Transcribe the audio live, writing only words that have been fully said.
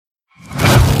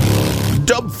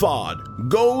Stubfod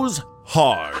goes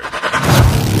hard.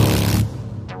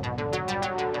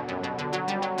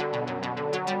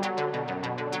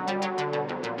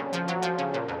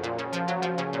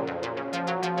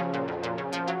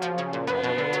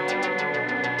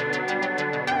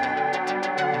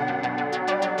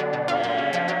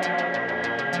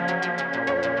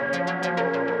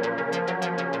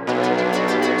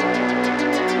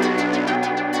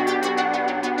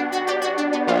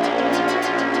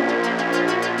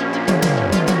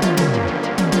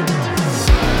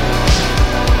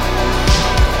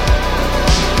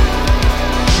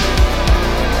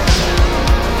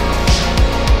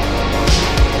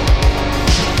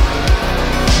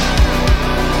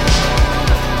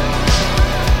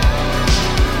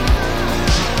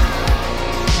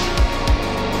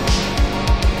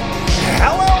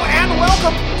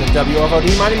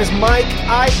 WFOD. My name is Mike.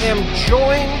 I am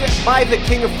joined by the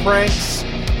king of pranks,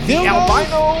 the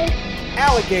albino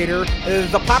alligator,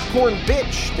 the popcorn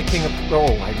bitch, the king of...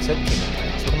 Oh, I said king of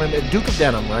pranks. What am I? Duke of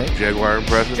Denim, right? Jaguar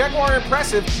Impressive. Jaguar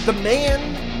Impressive. The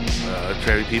man...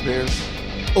 Travis P-Pants.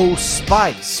 Oh,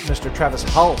 Spice, Mr. Travis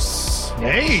Hulse.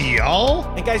 Hey,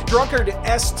 y'all. And guys, Drunkard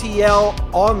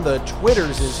STL on the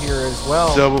Twitters is here as well.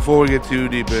 So before we get too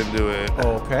deep into it...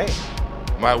 Okay.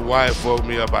 My wife woke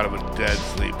me up out of a dead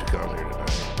sleep to come here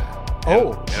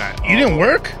tonight. And you didn't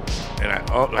work? And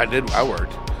I did. I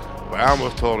worked, but I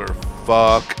almost told her,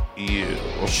 "Fuck you."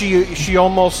 She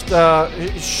almost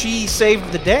she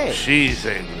saved the day. She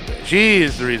saved the day. She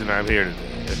is the reason I'm here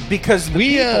today. Because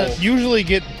we usually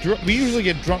get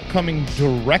drunk coming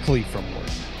directly from work.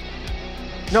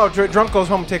 No, drunk goes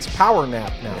home and takes a power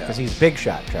nap now because he's big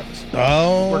shot, Travis.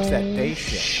 Oh, he works that day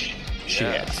shift.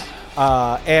 Shit.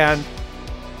 And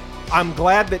I'm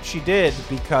glad that she did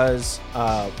because,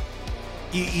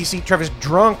 you see, Travis,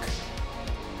 drunk,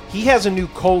 he has a new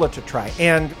cola to try.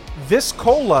 And this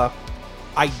cola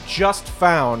I just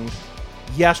found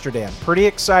yesterday. I'm pretty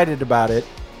excited about it.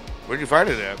 Where'd you find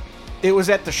it at? It was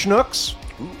at the Schnucks.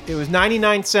 Ooh. It was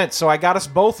 99 cents, so I got us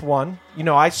both one. You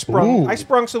know, I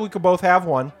sprung so we could both have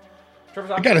one.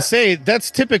 Travis, I gotta say, that's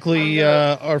typically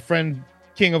our friend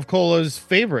King of Cola's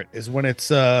favorite, is when it's...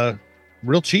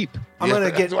 real cheap.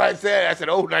 That's why I said,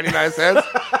 99 cents.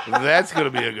 That's going to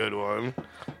be a good one.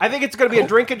 I think it's going to be a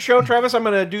drinking show, Travis. I'm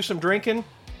going to do some drinking.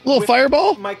 A little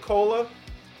fireball? My cola.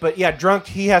 But yeah, drunk,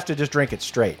 he has to just drink it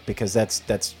straight because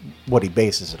that's what he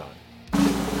bases it on.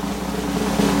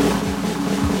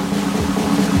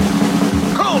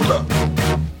 Cola!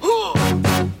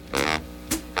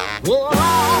 What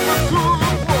are the good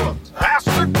ones? Ask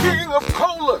the king of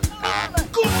cola.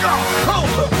 Good God,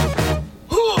 cola!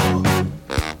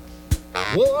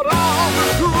 What are the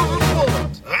good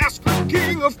ones? Ask the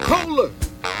king of cola.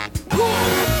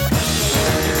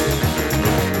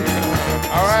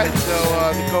 All right, so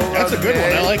the cola. That's a good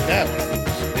one. I like that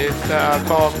one. It's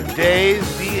called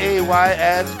Days,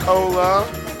 D-A-Y-S Cola.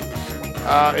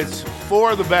 It's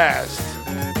for the best.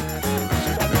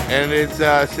 And it's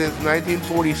since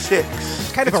 1946.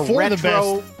 It's kind of a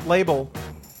retro label.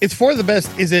 It's for the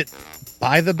best. Is it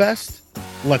by the best?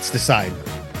 Let's decide.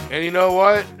 And you know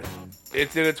what?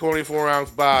 It's in a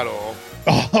 24-ounce bottle.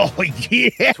 Oh,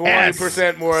 yes.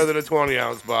 20% more than a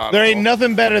 20-ounce bottle. There ain't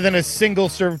nothing better than a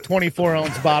single-serve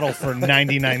 24-ounce bottle for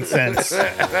 99 cents.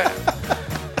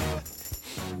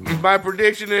 My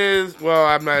prediction is, well,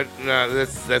 I'm not, no,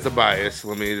 that's a bias.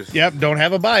 Let me just... Yep, don't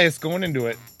have a bias going into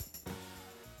it.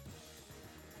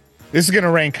 This is going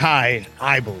to rank high,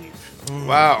 I believe.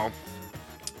 Wow.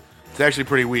 It's actually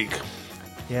pretty weak.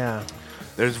 Yeah.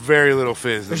 There's very little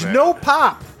fizz in There's that. no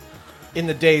pop in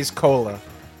the Days Cola.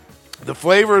 The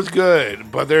flavor is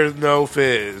good, but there's no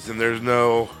fizz, and there's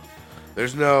no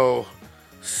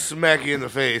smack you in the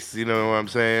face. You know what I'm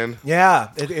saying?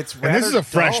 Yeah, it's rather and this is a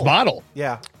fresh dull. bottle.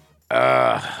 Yeah.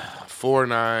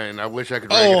 4.9. I wish I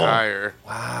could rank it higher.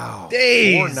 Wow.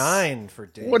 Days. 4.9 for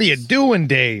Days. What are you doing,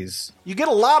 Days? You get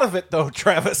a lot of it though,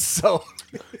 Travis. So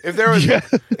if there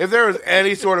was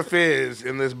any sort of fizz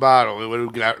in this bottle, it would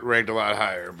have got ranked a lot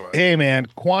higher. But hey, man,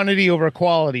 quantity over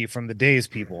quality from the Days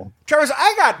people. Travis,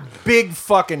 I got big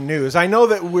fucking news. I know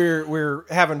that we're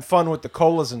having fun with the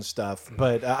colas and stuff,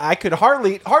 but I could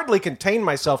hardly contain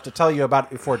myself to tell you about it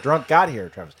before Drunk got here,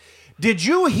 Travis. Did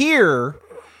you hear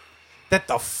that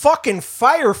the fucking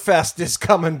Fire Fest is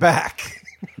coming back?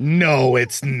 No,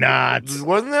 it's not.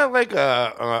 Wasn't that like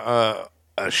a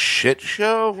shit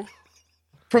show?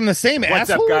 From the same What's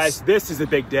assholes? up, guys? This is a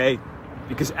big day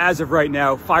because as of right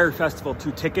now, Fire Festival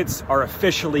 2 tickets are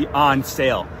officially on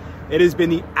sale. It has been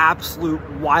the absolute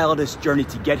wildest journey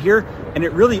to get here, and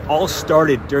it really all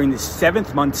started during the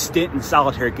 7th-month stint in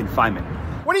solitary confinement.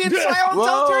 What are you in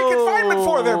solitary confinement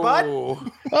for there,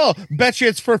 bud? Oh, bet you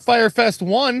it's for Firefest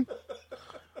 1.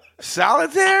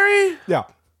 Solitary? Yeah.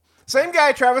 Same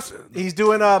guy, Travis. He's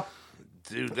doing a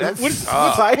Dude, that's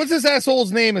What's this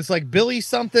asshole's name? It's like Billy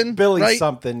something. Billy right?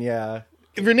 something, yeah.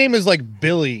 If your name is like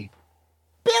Billy,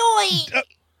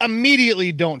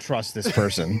 immediately don't trust this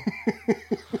person.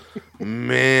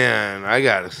 Man, I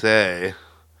gotta say.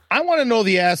 I want to know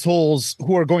the assholes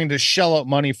who are going to shell out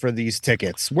money for these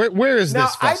tickets. Where is Now,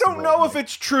 this I festival? don't know if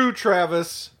it's true,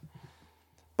 Travis,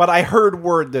 but I heard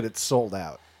word that it's sold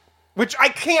out. Which I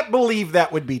can't believe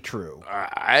that would be true.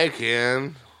 I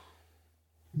can.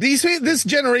 This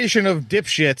generation of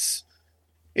dipshits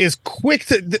is quick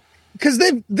to, because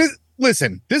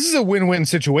listen, this is a win-win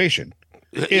situation.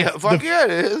 Yeah, fuck yeah,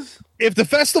 it is. If the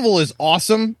festival is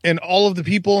awesome and all of the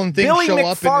people and things Billy show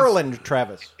up, McFarland,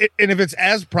 Travis. and if it's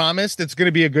as promised, it's going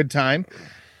to be a good time.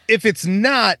 If it's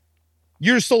not,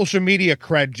 your social media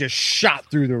cred just shot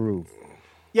through the roof.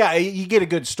 Yeah, you get a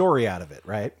good story out of it,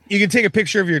 right? You can take a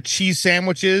picture of your cheese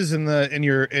sandwiches in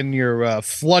your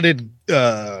flooded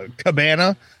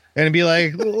cabana and be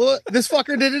like, "Look, this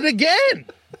fucker did it again."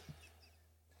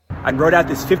 I wrote out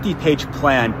this 50-page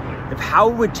plan of how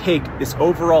it would take this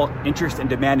overall interest and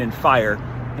demand in fire,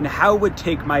 and how it would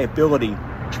take my ability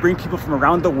to bring people from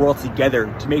around the world together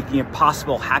to make the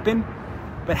impossible happen,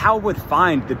 but how it would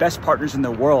find the best partners in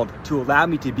the world to allow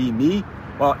me to be me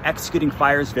while executing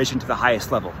Fire's vision to the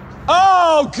highest level.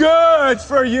 Oh, good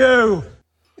for you.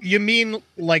 You mean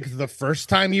like the first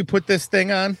time you put this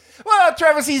thing on? Well,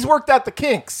 Travis, he's worked out the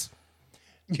kinks.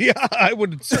 Yeah, I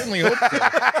would certainly hope so.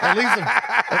 At least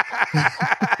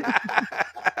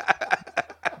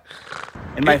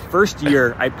In my first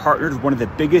year, I partnered with one of the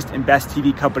biggest and best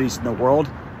TV companies in the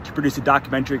world to produce a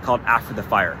documentary called After the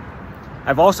Fire.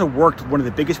 I've also worked with one of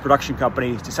the biggest production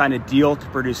companies to sign a deal to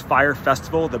produce Fire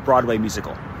Festival, the Broadway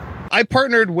musical. I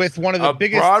partnered with one of the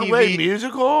biggest Broadway TV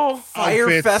musical? Fire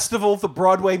outfits. Festival, the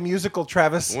Broadway musical,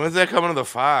 Travis. When's that coming to the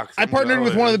Fox? I partnered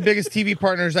with one of the biggest TV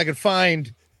partners I could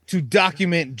find to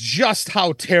document just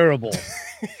how terrible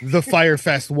the Fire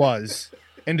Fest was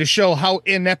and to show how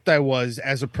inept I was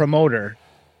as a promoter.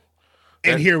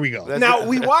 And here we go. Now,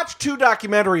 we watched 2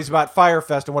 documentaries about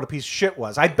Firefest and what a piece of shit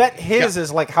was. I bet his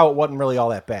is like how it wasn't really all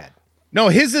that bad. No,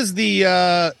 his is the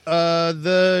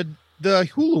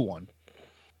Hulu one.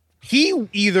 He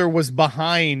either was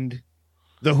behind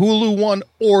the Hulu one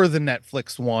or the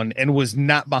Netflix one and was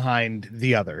not behind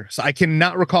the other. So I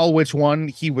cannot recall which one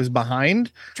he was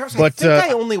behind. Travis, but I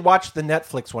think I only watched the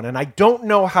Netflix one, and I don't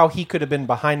know how he could have been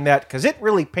behind that because it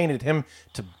really painted him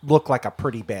to look like a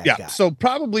pretty bad guy. So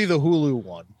probably the Hulu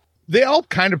one. They all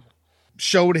kind of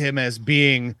showed him as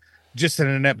being just an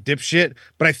inept dipshit,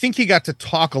 but I think he got to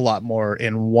talk a lot more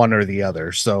in one or the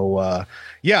other. So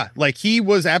yeah, like he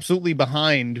was absolutely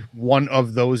behind one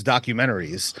of those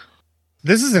documentaries.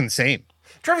 This is insane.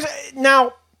 Travis,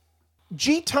 now,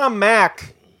 G. Tom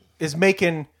Mack is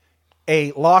making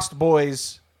a Lost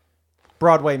Boys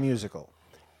Broadway musical.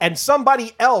 And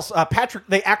somebody else,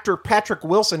 the actor Patrick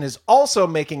Wilson, is also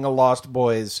making a Lost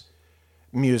Boys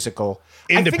musical.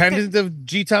 Independent of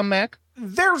G. Tom Mack?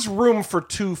 There's room for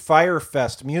 2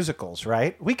 Firefest musicals,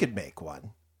 right? We could make one.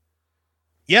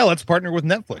 Yeah, let's partner with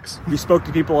Netflix. We spoke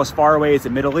to people as far away as the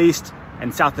Middle East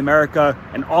and South America,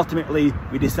 and ultimately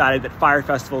we decided that Fire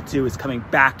Festival 2 is coming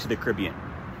back to the Caribbean.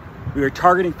 We are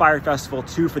targeting Fire Festival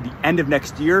 2 for the end of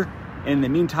next year, and in the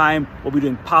meantime, we'll be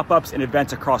doing pop-ups and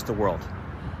events across the world.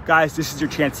 Guys, this is your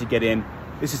chance to get in.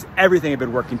 This is everything I've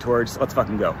been working towards. Let's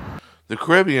fucking go. The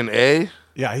Caribbean, eh?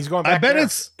 Yeah, he's going back I bet there.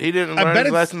 He didn't learn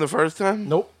his lesson the first time?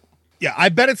 Nope. Yeah, I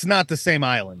bet it's not the same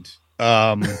island.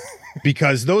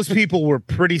 Because those people were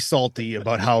pretty salty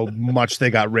about how much they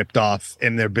got ripped off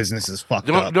and their businesses fucked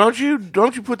up. Don't you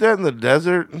put that in the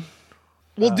desert?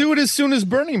 We'll do it as soon as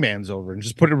Burning Man's over and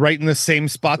just put it right in the same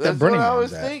spot that That's Burning what I Man's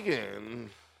was at. thinking.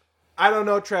 I don't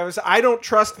know, Travis. I don't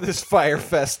trust this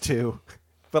Firefest 2.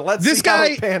 But let's This see how guy-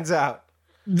 it pans out.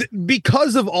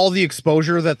 Because of all the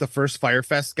exposure that the first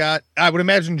Firefest got, I would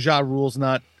imagine Ja Rule's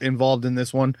not involved in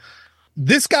this one.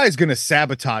 This guy's going to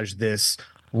sabotage this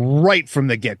right from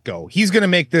the get-go. He's going to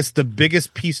make this the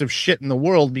biggest piece of shit in the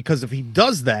world because if he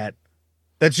does that,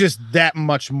 that's just that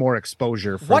much more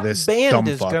exposure for What this band dumb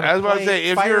is fuck. going I was to about to play say,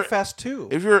 if you're- Firefest 2?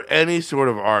 If you're any sort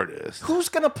of artist, Who's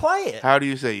going to play it? how do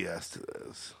you say yes to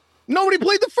this? Nobody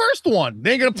played the first one.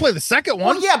 They ain't going to play the second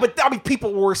one. Well, yeah, but I mean,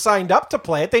 people were signed up to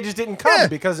play it. They just didn't come Yeah.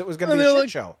 because it was going to And be a they're shit like-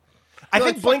 show. I they're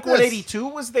think like, Blink "Fuck this." 182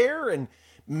 was there and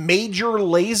Major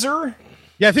Lazer.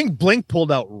 Yeah, I think Blink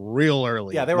pulled out real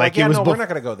early. Yeah, they were like, yeah, it was no, we're not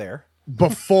going to go there.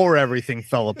 before everything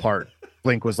fell apart.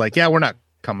 Blink was like, yeah, we're not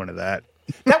coming to that.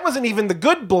 That wasn't even the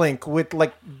good Blink with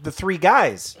like the three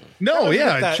guys. No,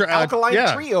 yeah, the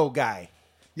Alkaline Trio guy.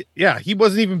 Yeah, he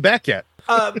wasn't even back yet.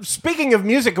 Speaking of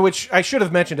music, which I should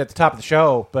have mentioned at the top of the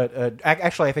show, but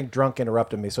actually I think Drunk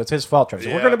interrupted me, so it's his fault, Travis.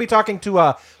 Yeah. We're going to be talking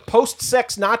to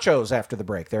Post-Sex Nachos after the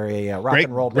break. They're a rock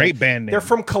and roll band. Great band name. They're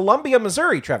from Columbia,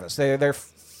 Missouri, Travis. They're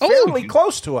fairly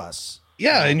close to us.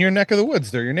 Yeah, in your neck of the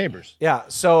woods. They're your neighbors. Yeah,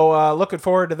 so looking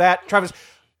forward to that. Travis,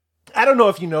 I don't know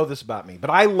if you know this about me, but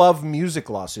I love music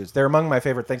lawsuits. They're among my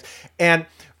favorite things. And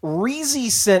Reezy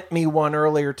sent me one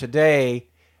earlier today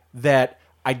that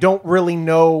I don't really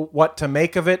know what to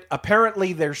make of it.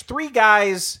 Apparently, there's three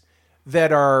guys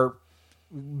that are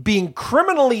being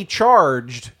criminally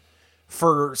charged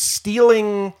for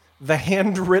stealing the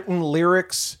handwritten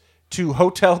lyrics to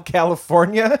Hotel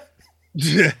California.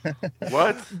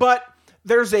 What? But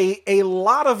there's a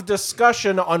lot of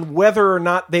discussion on whether or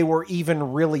not they were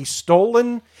even really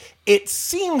stolen. It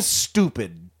seems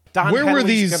stupid. Don Where were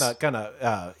Henley's these-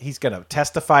 he's gonna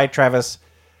testify, Travis.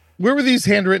 Where were these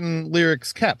handwritten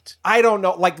lyrics kept? I don't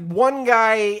know. Like one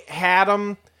guy had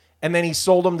them, and then he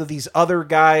sold them to these other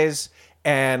guys,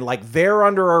 and like they're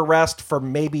under arrest for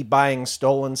maybe buying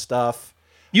stolen stuff.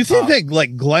 You think that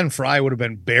like Glenn Fry would have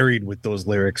been buried with those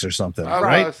lyrics or something, I was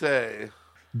right? gonna say.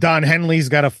 Don Henley's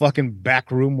got a fucking back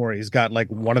room where he's got like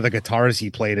one of the guitars he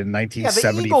played in Yeah,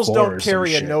 1974. the Eagles or don't some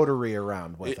carry a shit. notary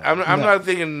around with them. I'm not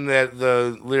thinking that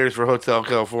the lyrics for Hotel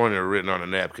California are written on a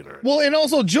napkin. Or Well, and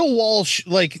also Joe Walsh,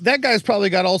 like that guy's probably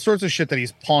got all sorts of shit that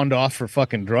he's pawned off for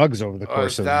fucking drugs over the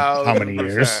course of how many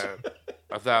years.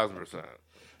 1,000%.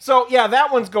 So yeah,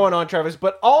 that one's going on, Travis.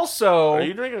 But also, Are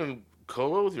you drinking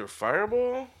cola with your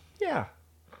Fireball? yeah,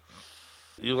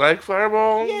 You like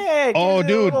Fireball? yeah. Oh, give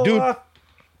it a dude. little,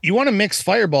 You want to mix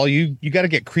Fireball, you got to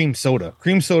get cream soda.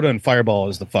 Cream soda and Fireball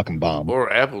is the fucking bomb.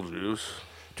 Or apple juice?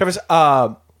 Travis,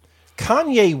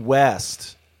 Kanye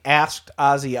West asked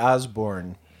Ozzy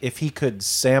Osbourne if he could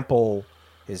sample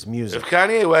his music. If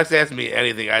Kanye West asked me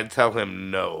anything, I'd tell him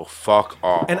no. Fuck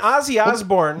off. And Ozzy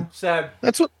Osbourne said,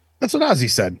 That's what Ozzy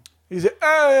said. he said,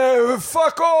 hey,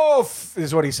 fuck off,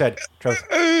 is what he said. Travis,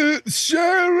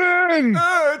 Sharon.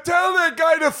 tell that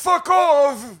guy to fuck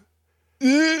off.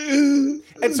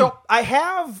 And so I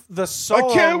have the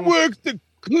song work the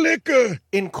clicker.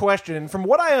 in question, and from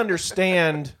what I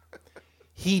understand,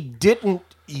 he didn't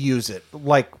use it.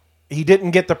 Like, he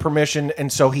didn't get the permission,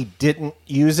 and so he didn't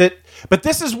use it. But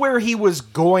this is where he was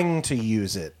going to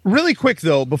use it. Really quick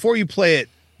though, before you play it,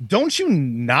 don't you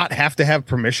not have to have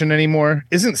permission anymore?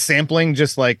 Isn't sampling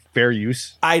just like fair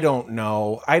use? I don't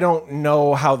know. I don't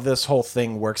know how this whole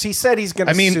thing works. He said he's going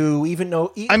to sue, even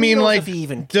though who knows like if he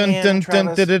even dun can, dun dun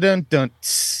Travis? dun dun dun dun.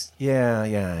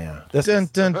 Yeah. This Dun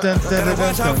is, dun dun dun dun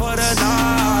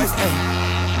dun.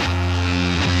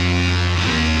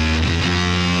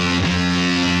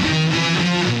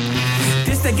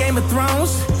 This the Game of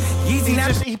Thrones. Yeezy now.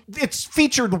 it's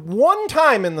featured one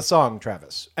time in the song,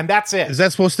 Travis, and that's it. Is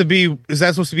that supposed to be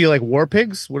like War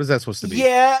Pigs? What is that supposed to be?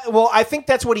 Yeah, well, I think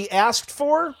that's what he asked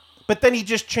for, but then he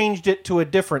just changed it to a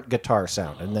different guitar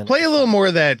sound, and then Play a little more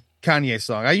of that Kanye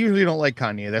song. I usually don't like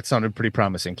Kanye. That sounded pretty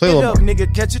promising. Play a Get little up, more.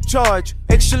 nigga, catch a charge.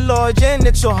 Extra large and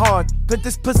extra hard. Put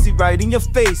this pussy right in your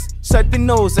face. Swipe your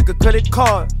nose like a credit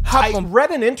card. Hop I on.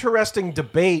 read an interesting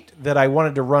debate that I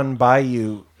wanted to run by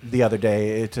you the other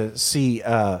day to see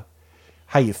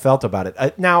how you felt about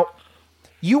it. Now,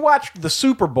 you watched the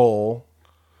Super Bowl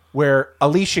where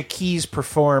Alicia Keys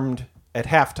performed at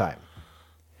halftime.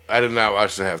 I did not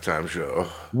watch the halftime show.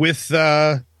 With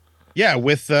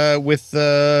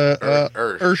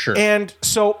Ursher. And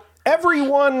so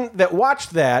everyone that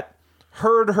watched that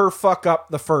heard her fuck up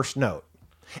the first note.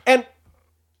 And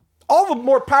all the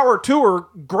more power to her.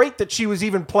 Great that she was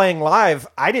even playing live.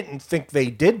 I didn't think they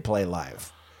did play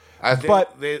live. I think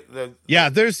But- the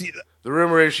There's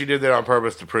rumor is she did that on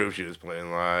purpose to prove she was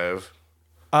playing live.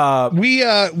 we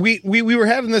were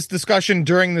having this discussion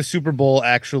during the Super Bowl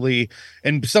actually,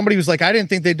 and somebody was like, I didn't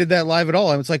think they did that live at all.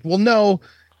 I was like, well, no,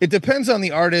 it depends on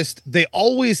the artist. They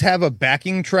always have a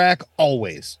backing track,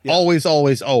 always.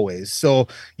 So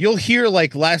you'll hear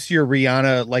like last year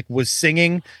Rihanna like was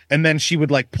singing and then she would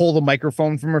like pull the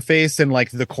microphone from her face and like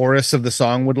the chorus of the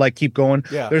song would like keep going.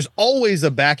 Yeah. There's always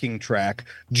a backing track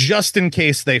just in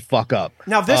case they fuck up.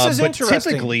 Now, this is but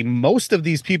interesting. Typically, most of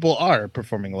these people are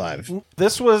performing live.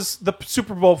 This was the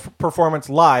Super Bowl performance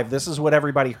live. This is what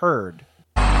everybody heard.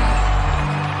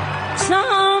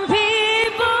 Some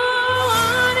people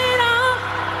want it all,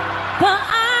 but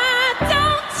I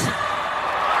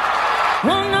don't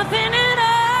want nothing at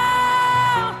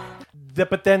all.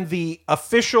 But then the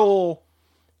official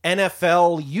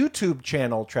NFL YouTube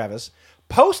channel, Travis,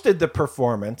 posted the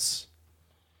performance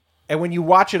And when you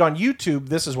watch it on YouTube,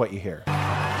 this is what you hear.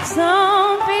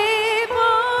 Some people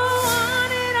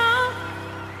want it all,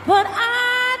 but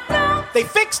I don't. They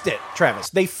fixed it, Travis.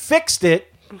 They fixed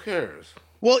it. Who cares?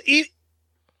 Well,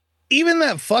 even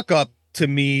that fuck up to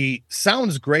me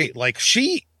sounds great. Like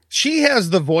she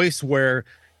has the voice where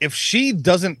if she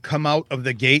doesn't come out of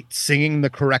the gate singing the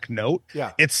correct note,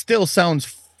 it still sounds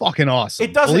fucking awesome.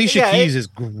 It doesn't. Alicia Keys is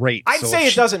great. I'd say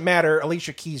it doesn't matter.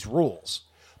 Alicia Keys rules,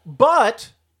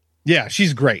 but yeah,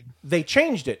 she's great. They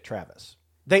changed it, Travis.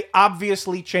 They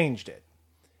obviously changed it,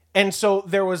 and so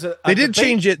there was a they did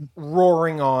change it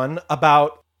roaring on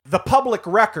about. The public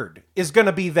record is going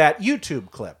to be that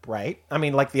YouTube clip, right? I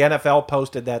mean, like the NFL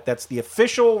posted that. That's the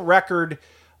official record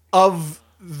of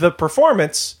the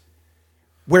performance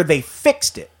where they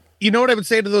fixed it. You know what I would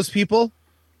say to those people?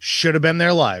 Should have been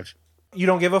there live. You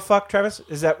don't give a fuck, Travis?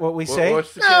 Is that what we say?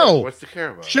 What's the care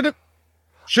about? Should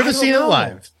have seen it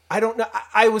live. I don't know.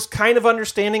 I was kind of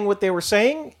understanding what they were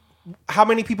saying. How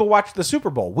many people watched the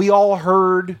Super Bowl? We all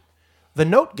heard the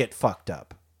note get fucked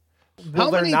up.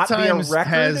 Will there not be a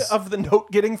record of the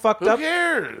note getting fucked up? Who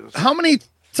cares? How many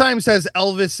times has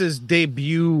Elvis's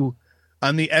debut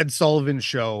on the Ed Sullivan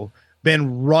Show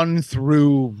been run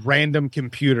through random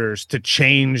computers to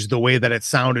change the way that it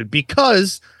sounded?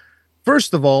 Because,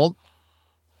 first of all,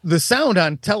 the sound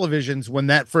on televisions when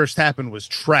that first happened was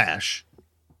trash.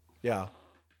 Yeah.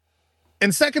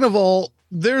 And second of all,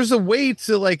 there's a way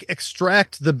to like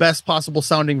extract the best possible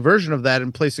sounding version of that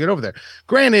and placing it over there.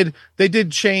 Granted, they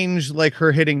did change like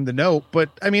her hitting the note, but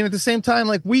I mean, at the same time,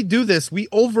 like we do this, we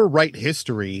overwrite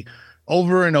history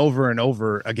over and over and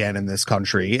over again in this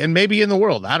country and maybe in the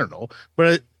world. I don't know.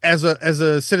 But as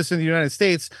a citizen of the United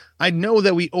States, I know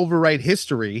that we overwrite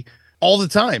history all the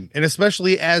time. And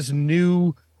especially as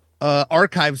new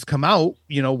archives come out,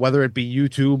 you know, whether it be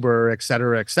YouTube or et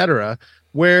cetera,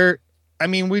 where I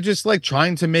mean, we just like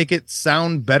trying to make it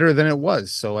sound better than it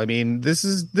was. So, I mean, this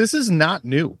is not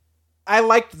new. I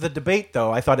liked the debate,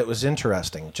 though. I thought it was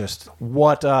interesting. Just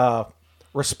what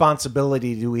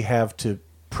responsibility do we have to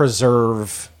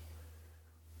preserve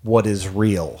what is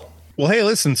real? Well, hey,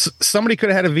 listen, somebody could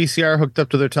have had a VCR hooked up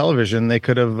to their television. They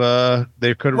could have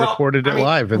recorded it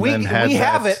live and then had. We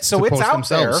have it, so it's out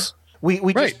themselves. There.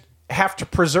 We just have to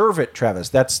preserve it, Travis.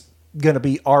 That's going to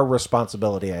be our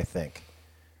responsibility, I think.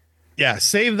 Yeah,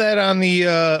 save that on the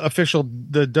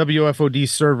the WFOD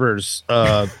servers,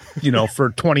 for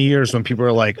 20 years when people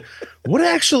are like, what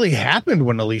actually happened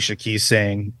when Alicia Keys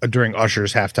sang during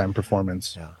Usher's halftime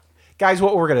performance? Yeah. Guys,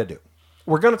 what we're going to do,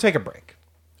 we're going to take a break.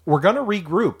 We're going to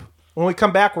regroup. When we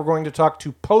come back, we're going to talk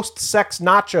to Post-Sex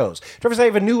Nachos. Travis, I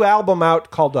have a new album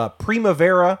out called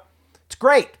Primavera. It's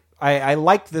great. I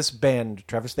liked this band,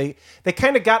 Travis. They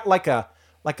kind of got like a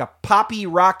poppy,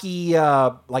 rocky,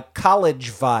 like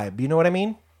college vibe. You know what I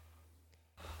mean?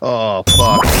 Oh,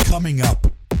 fuck. Coming up.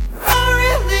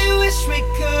 I really wish we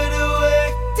could have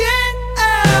worked it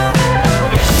out.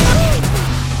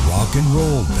 Rock and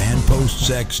roll band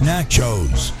Post-Sex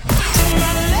Nachos.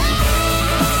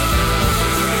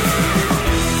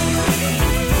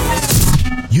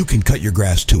 You can cut your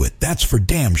grass to it. That's for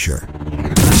damn sure.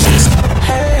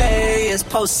 Hey, it's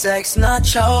Post-Sex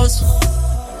Nachos.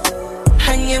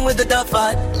 Hanging with the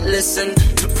Duffite. Listen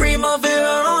to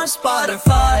Primavera on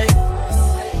Spotify.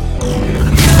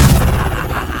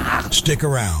 Stick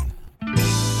around.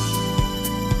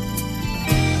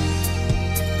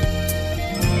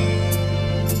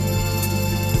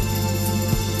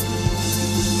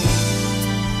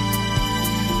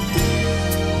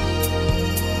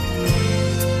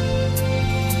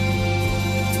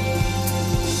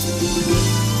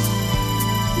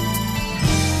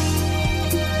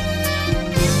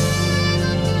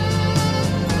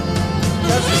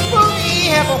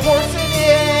 Have a horse in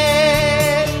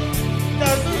it?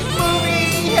 Does this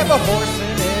movie have a horse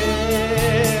in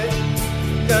it?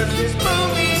 Does this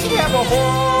movie have a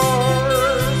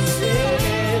horse in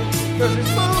it? Does this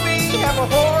movie have a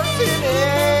horse in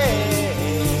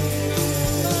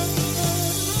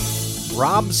it?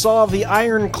 Rob saw the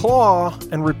Iron Claw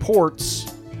and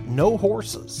reports no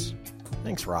horses.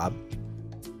 Thanks, Rob.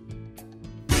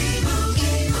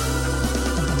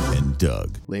 And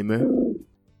Doug. Limu?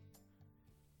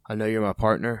 I know you're my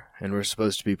partner, and we're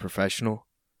supposed to be professional.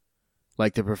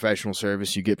 Like the professional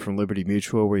service you get from Liberty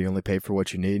Mutual where you only pay for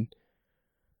what you need.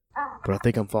 But I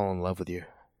think I'm falling in love with you.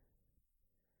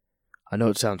 I know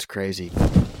it sounds crazy.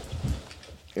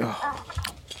 Oh.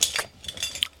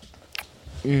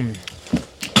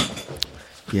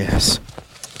 Yes.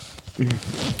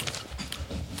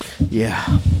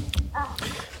 Yeah.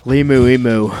 Limu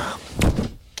emu.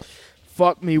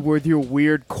 Fuck me with your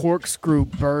weird corkscrew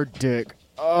bird dick.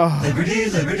 Liberty,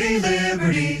 liberty,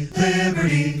 liberty,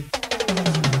 liberty.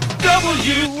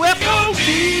 WFOD.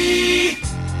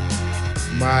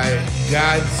 My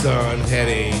godson had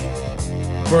a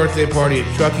birthday party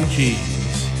at Chuck E.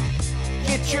 Cheese.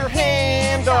 Get your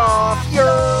hand off your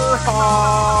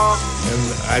hog.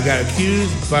 And I got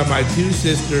accused by my two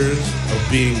sisters of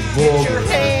being vulgar. Get your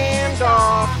hand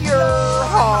off your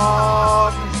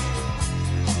hog.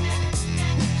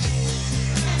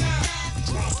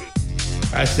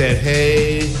 I said,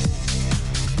 hey,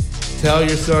 tell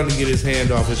your son to get his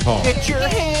hand off his hog. Get your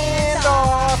hand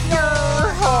off your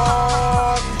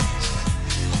hog.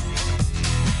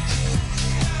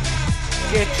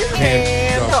 Get your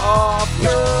hand off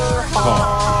your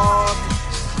hog.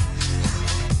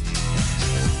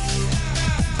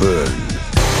 Burn.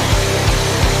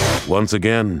 Once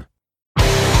again.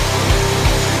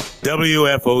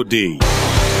 WFOD.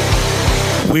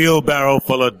 Wheelbarrow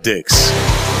full of dicks.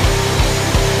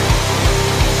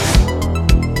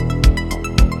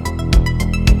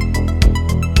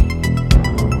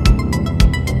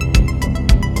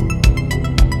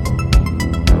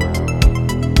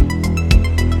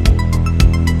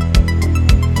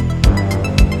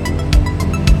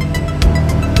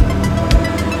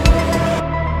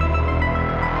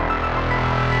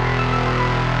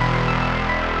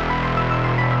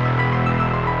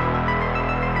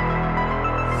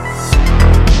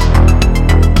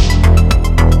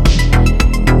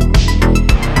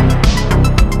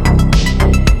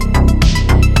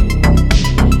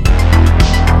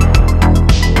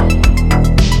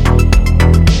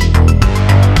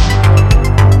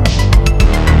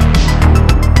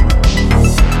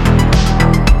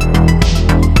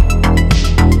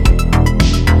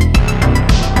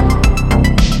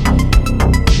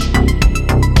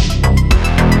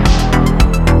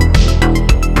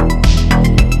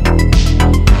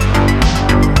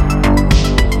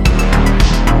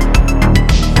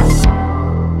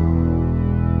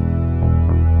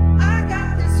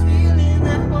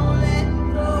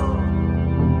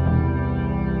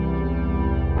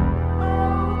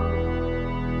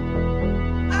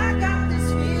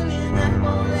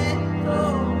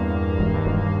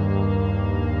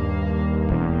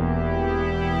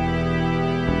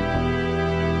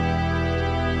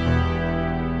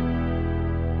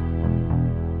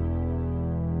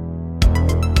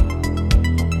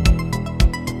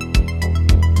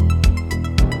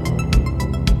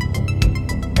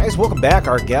 Welcome back.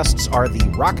 Our guests are the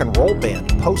rock and roll band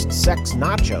Post Sex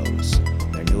Nachos.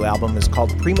 Their new album is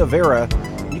called Primavera.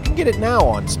 You can get it now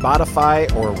on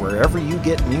Spotify or wherever you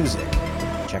get music.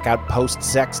 Check out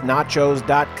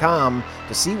postsexnachos.com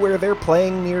to see where they're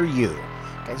playing near you.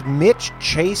 Guys, Mitch,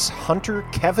 Chase, Hunter,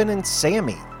 Kevin, and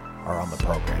Sammy are on the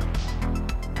program.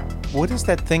 What is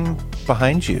that thing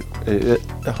behind you? A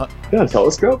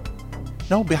telescope?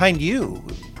 No, behind you.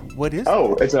 What is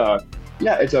it?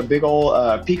 It's a big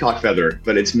old peacock feather,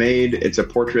 but it's a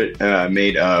portrait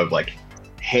made of like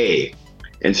hay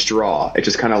and straw. It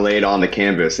just kind of laid on the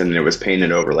canvas and it was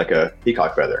painted over like a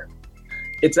peacock feather.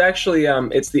 It's actually,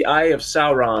 it's the Eye of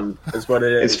Sauron is what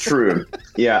it is. It's true.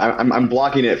 Yeah, I'm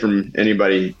blocking it from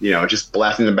anybody, just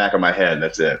blasting the back of my head.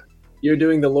 That's it. You're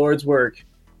doing the Lord's work.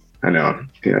 I know.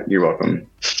 Yeah, you're welcome.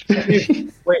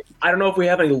 Wait, I don't know if we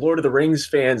have any Lord of the Rings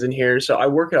fans in here. So I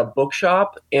work at a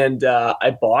bookshop, and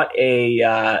I bought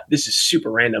this is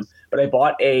super random, but I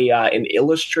bought an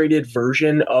illustrated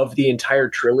version of the entire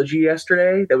trilogy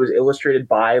yesterday that was illustrated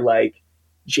by like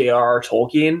J.R.R.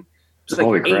 Tolkien. It was like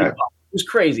Holy crap. $80. It was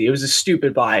crazy. It was a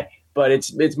stupid buy, but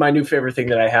it's my new favorite thing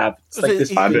that I have. It's like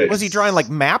this. Was he drawing like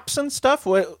maps and stuff?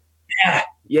 What?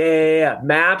 Yeah.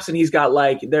 Maps, and he's got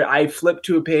like there. I flipped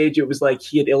to a page. It was like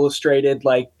he had illustrated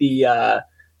like the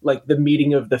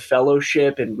meeting of the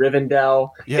Fellowship in Rivendell.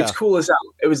 Yeah. It's cool as hell.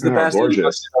 It was the best I've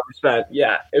ever spent.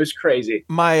 Yeah, it was crazy.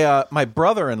 My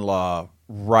brother-in-law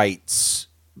writes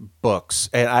books,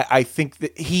 and I think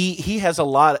that he has a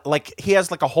lot. Like he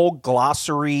has like a whole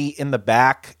glossary in the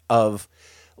back of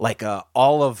like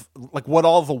all of like what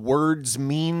all the words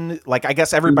mean. Like I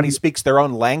guess everybody speaks their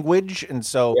own language, and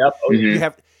so you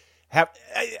have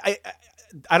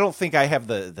I don't think I have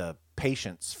the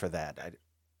patience for that.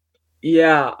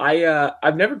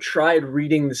 I've never tried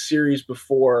reading the series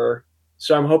before,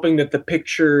 so I'm hoping that the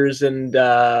pictures and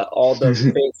all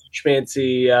the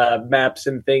fancy maps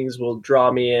and things will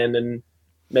draw me in and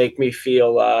make me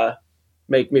feel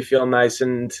nice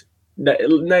and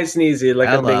easy. Like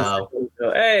I'm being,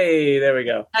 hey, there we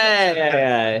go.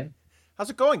 Hey. How's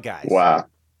it going, guys? Wow.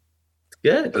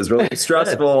 Good. It was really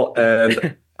stressful,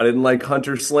 and I didn't like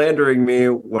Hunter slandering me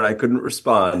when I couldn't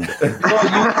respond.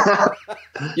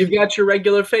 You've got your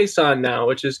regular face on now,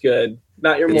 which is good.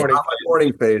 Not your It's morning not my face.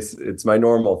 morning face. It's my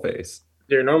normal face.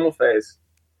 Your normal face.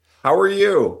 How are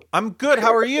you? I'm good.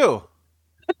 How are you?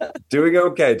 Doing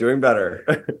okay. Doing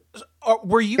better.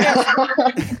 Were you guys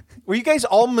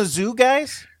all Mizzou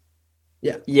guys?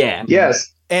 Yeah.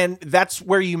 Yes. And that's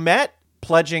where you met,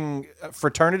 pledging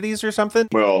fraternities or something?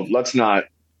 Well, let's not.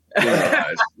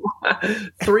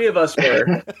 Three of us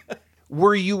were.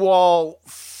 Were you all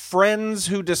friends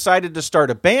who decided to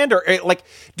start a band, or like,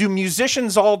 do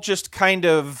musicians all just kind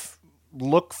of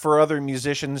look for other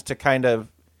musicians to kind of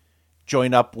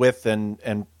join up with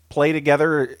and play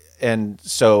together? And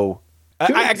so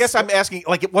I guess I'm asking,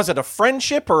 like, was it a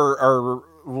friendship or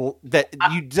that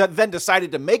you then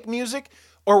decided to make music,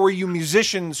 or were you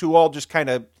musicians who all just kind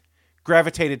of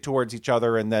gravitated towards each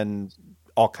other and then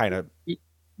all kind of hit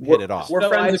it off? We're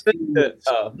friends of convenience.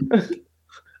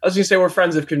 I was gonna say we're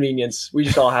friends of convenience. We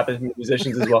just all happen to be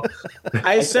musicians as well.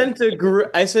 I sent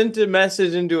a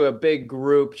message into a big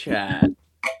group chat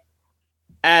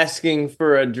asking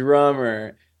for a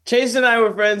drummer. Chase and I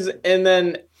were friends, and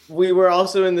then we were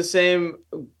also in the same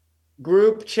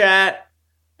group chat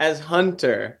as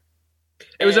Hunter.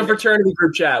 It was a fraternity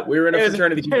group chat. We were in a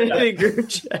fraternity group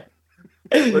chat.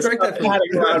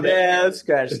 Let's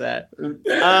scratch that.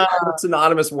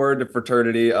 Synonymous word to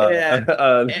fraternity.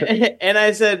 And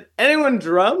I said, anyone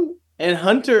drum? And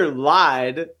Hunter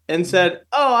lied and said,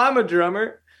 oh, I'm a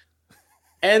drummer.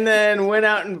 And then went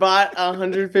out and bought a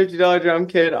 $150 drum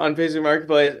kit on Facebook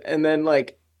Marketplace, and then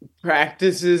like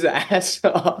practiced his ass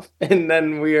off. And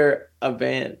then we're a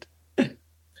band.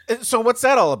 So what's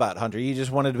that all about, Hunter? You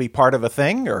just wanted to be part of a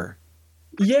thing, or?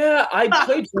 Yeah, I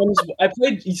played drums.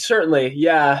 Certainly.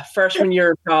 Yeah, freshman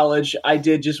year of college, I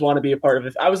did just want to be a part of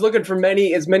it. I was looking for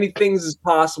as many things as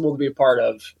possible to be a part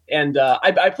of, and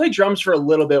I played drums for a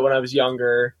little bit when I was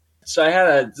younger, so I had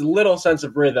a little sense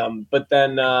of rhythm. But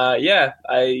then,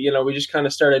 we just kind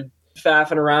of started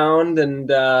faffing around, and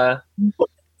and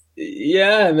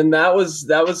then that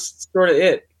was sort of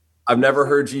it. I've never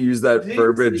heard you use that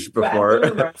verbiage before.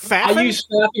 I use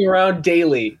faffing around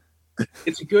daily.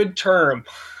 It's a good term.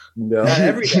 No, not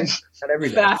every day.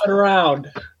 Faffing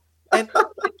around. And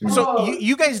so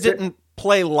you guys didn't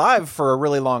play live for a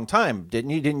really long time, didn't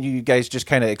you? Didn't you guys just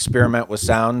kind of experiment with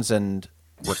sounds and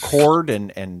record,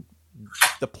 and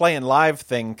the playing live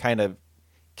thing kind of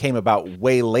came about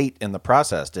way late in the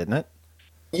process, didn't it?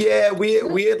 Yeah, we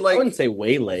had like, I wouldn't say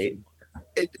way late.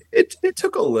 It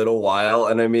took a little while,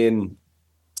 and I mean,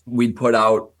 we'd put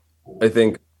out, I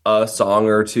think, a song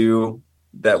or two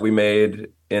that we made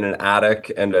in an attic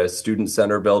and a student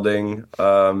center building,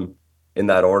 in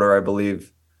that order, I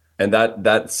believe. And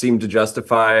that seemed to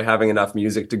justify having enough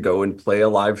music to go and play a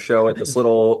live show at this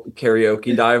little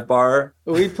karaoke dive bar.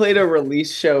 We played a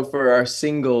release show for our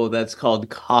single that's called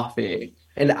Coffee.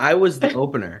 And I was the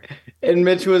opener. And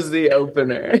Mitch was the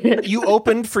opener. You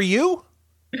opened for you?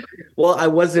 Well, I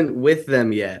wasn't with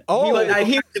them yet. Oh,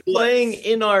 he was playing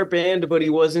in our band, but he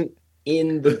wasn't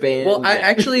in the band. Well,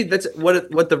 that's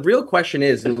what the real question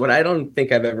is, and what I don't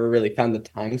think I've ever really found the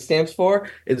timestamps for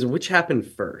is which happened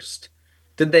first.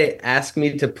 Did they ask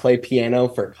me to play piano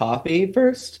for Coffee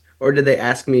first, or did they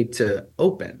ask me to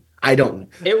open? I don't know.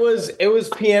 It was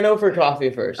piano for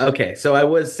Coffee first. Okay, so I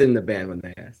was in the band when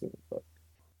they asked me to play.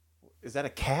 Is that a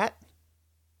cat?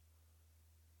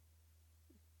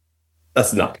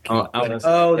 That's not.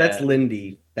 That's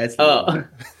Lindy. That's Lindy.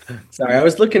 Sorry, I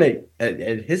was looking at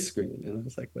his screen and I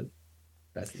was like, "What?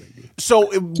 That's Lindy." So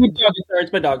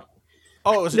it's my dog.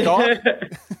 Oh, it was a dog.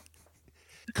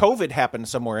 COVID happened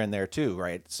somewhere in there too,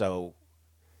 right? So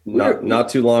not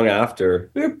too long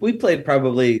after. We played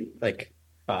probably like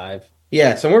 5.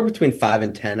 Yeah, somewhere between 5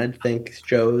 and 10, I think,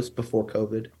 shows before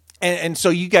COVID. And so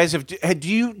you guys do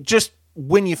you just,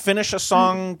 when you finish a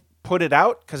song, put it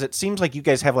out? Because it seems like you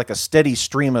guys have like a steady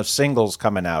stream of singles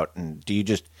coming out. And do you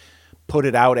just put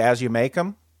it out as you make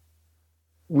them?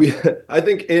 I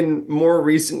think in more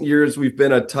recent years, we've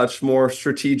been a touch more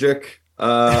strategic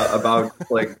about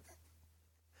like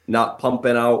not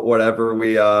pumping out whatever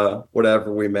we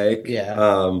make.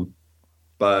 Yeah.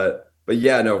 But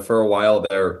yeah, no, for a while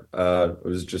there, it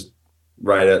was just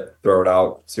write it, throw it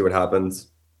out, see what happens.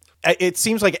 It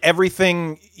seems like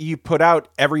everything you put out,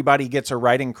 everybody gets a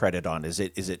writing credit on. Is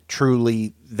it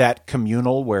truly that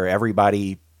communal where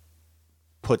everybody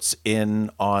puts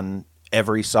in on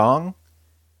every song?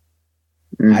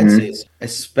 Mm-hmm. I'd say,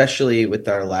 especially with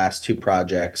our last 2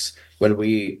 projects, when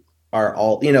we are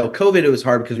all, COVID, it was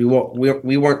hard because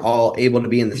we weren't all able to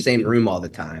be in the same room all the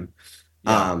time.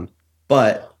 Yeah.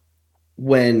 But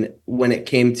when it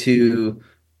came to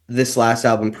this last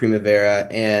album, Primavera,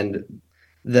 and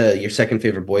your second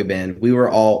favorite boy band, we were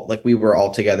all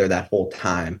together that whole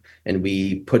time, and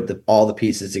we put all the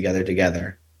pieces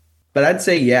together. But I'd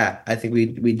say, yeah, I think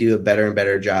we do a better and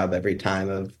better job every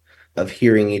time of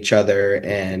hearing each other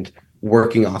and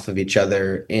working off of each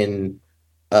other in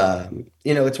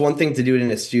it's one thing to do it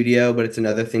in a studio, but it's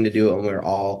another thing to do it when we're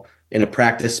all in a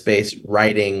practice space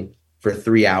writing for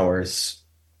 3 hours.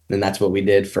 And that's what we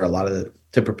did for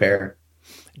to prepare.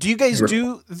 Do you guys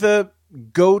do the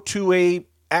go to a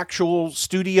actual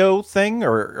studio thing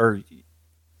or do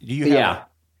you have... Yeah.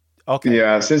 Okay.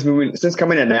 Yeah, since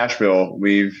coming to Nashville,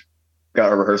 we've got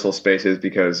our rehearsal spaces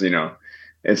because,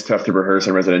 it's tough to rehearse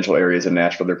in residential areas in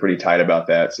Nashville. They're pretty tight about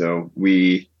that. So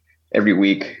every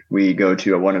week we go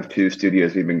to one of two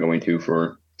studios we've been going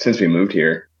to since we moved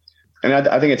here. And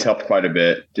I think it's helped quite a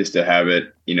bit just to have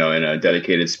it, in a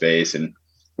dedicated space and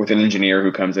with an engineer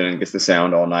who comes in and gets the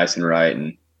sound all nice and right.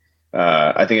 And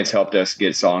I think it's helped us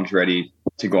get songs ready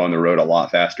to go on the road a lot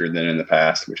faster than in the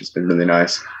past, which has been really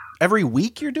nice. Every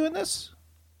week you're doing this?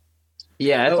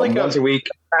 Yeah, it's like once a week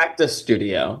practice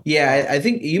studio. Yeah, I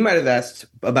think you might have asked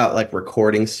about like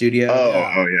recording studio.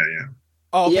 Oh, yeah.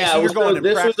 Oh, okay, yeah, so you're going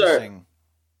to practicing.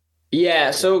 Yeah,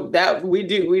 so that we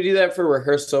do that for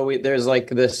rehearsal. There's like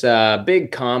this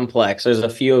big complex. There's a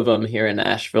few of them here in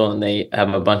Nashville, and they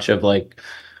have a bunch of like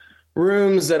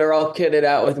rooms that are all kitted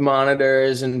out with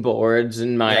monitors and boards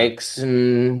and mics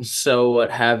and so what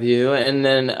have you. And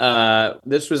then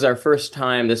this was our first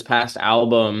time, this past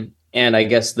album, and I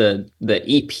guess the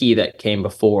EP that came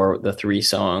before the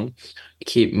 3-song,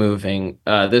 Keep Moving.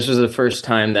 This was the first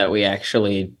time that we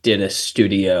actually did a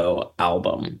studio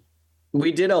album.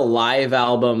 We did a live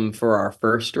album for our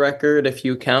first record, if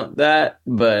you count that,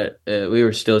 but we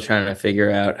were still trying to figure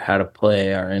out how to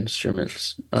play our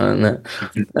instruments on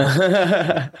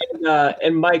that.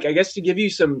 And Mike, I guess to give you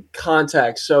some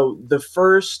context, so the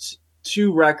first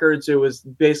 2 records, it was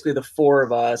basically the 4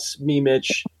 of us, me,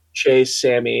 Mitch, Chase,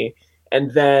 Sammy,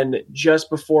 and then just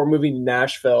before moving to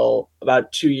Nashville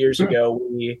about 2 years ago,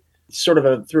 we sort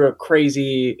of through a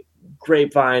crazy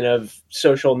grapevine of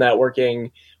social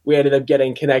networking, we ended up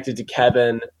getting connected to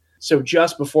Kevin. So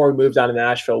just before we moved on to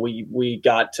Nashville, we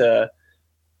got to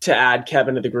add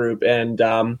Kevin to the group, and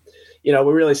we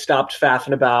really stopped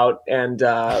faffing about and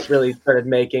really started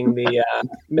making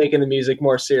the music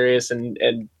more serious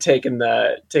and taking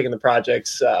the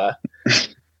projects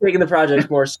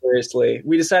more seriously.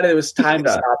 We decided it was time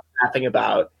to stop faffing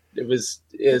about.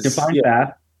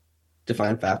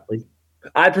 Define faff, please.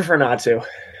 I'd prefer not to.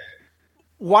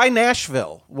 Why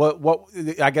Nashville? What?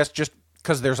 I guess just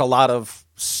because there's a lot of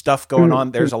stuff going on.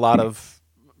 There's a lot of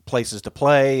places to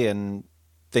play and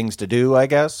things to do, I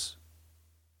guess.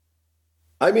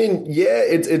 I mean, yeah,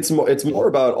 it's more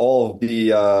about all of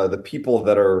the people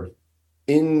that are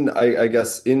in, I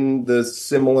guess, in the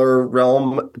similar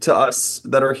realm to us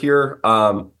that are here.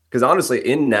 Because honestly,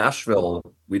 in Nashville,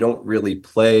 we don't really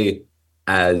play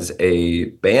as a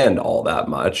band all that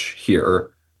much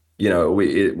here.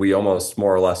 We almost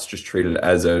more or less just treat it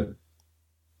as a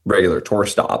regular tour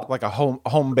stop, like a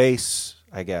home base,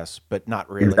 I guess, but not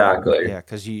really. Exactly. Yeah,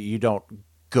 because you don't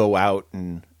go out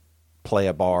and play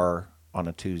a bar on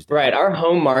a Tuesday. Right. Our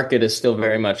home market is still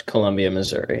very much Columbia,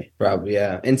 Missouri. Probably,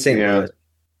 yeah. In St. Louis.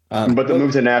 But the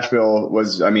move to Nashville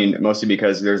was, mostly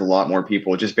because there's a lot more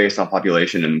people, just based on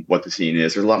population and what the scene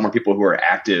is. There's a lot more people who are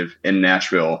active in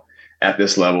Nashville at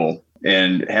this level.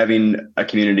 And having a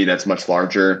community that's much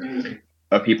larger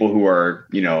of people who are,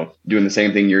 doing the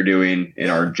same thing you're doing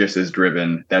and are just as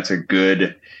driven, that's a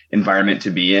good environment to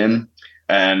be in.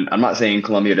 And I'm not saying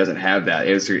Columbia doesn't have that.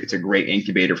 It's a great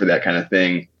incubator for that kind of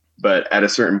thing. But at a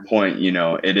certain point,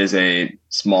 it is a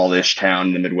smallish town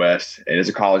in the Midwest. It is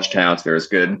a college town, so there's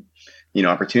good,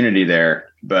 opportunity there.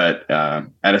 But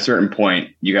at a certain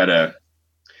point, you got to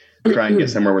try and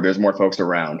get somewhere where there's more folks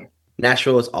around.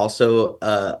 Nashville is also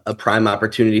a prime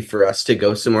opportunity for us to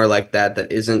go somewhere like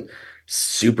that isn't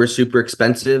super, super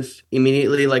expensive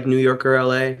immediately, like New York or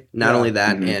LA. Not only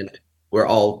that, and we're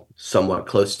all somewhat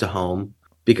close to home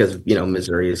because,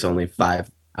 Missouri is only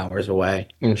 5 hours away.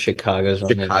 And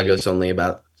Chicago's only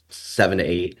about 7 to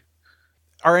 8.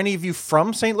 Are any of you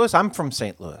from St. Louis? I'm from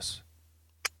St. Louis.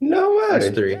 No way. That's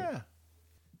 3. Yeah.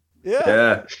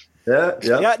 Yeah.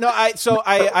 No,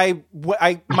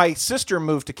 my sister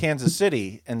moved to Kansas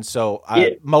City, and so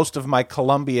most of my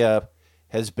Columbia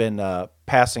has been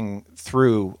passing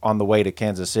through on the way to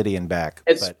Kansas City and back.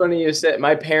 It's funny you said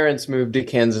my parents moved to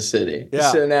Kansas City,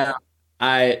 so now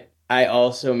I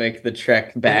also make the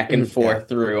trek back and forth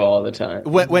through all the time.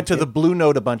 Went to the Blue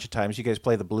Note a bunch of times. You guys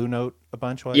play the Blue Note a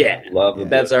bunch? Love it.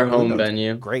 That's our home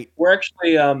venue. Great. We're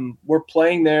actually we're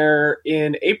playing there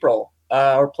in April.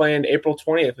 We're playing April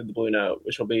 20th at the Blue Note,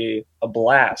 which will be a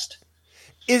blast.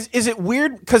 Is it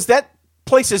weird because that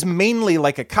place is mainly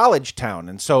like a college town,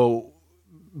 and so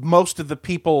most of the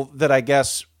people that I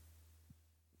guess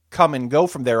come and go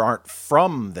from there aren't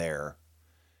from there.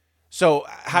 So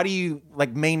how do you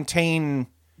like maintain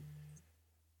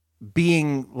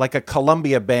being like a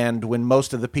Columbia band when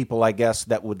most of the people, I guess,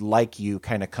 that would like you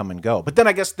kind of come and go? But then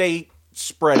I guess they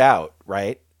spread out,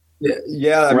 right?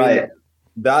 Yeah, I mean,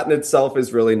 that in itself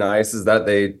is really nice, is that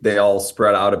they all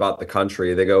spread out about the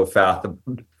country. They go fath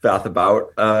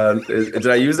about. Did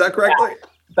I use that correctly?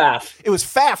 Faff. It was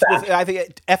faff with, I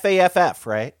think, FAFF,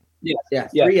 right? Yeah.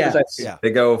 Yeah.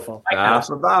 They go faff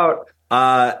about.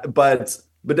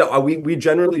 But no, we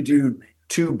generally do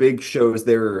 2 big shows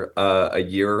there a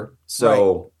year.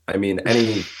 So, right. I mean,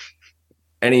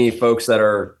 any folks that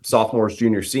are sophomores,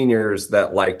 juniors, seniors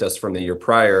that liked us from the year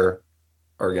prior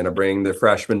are going to bring their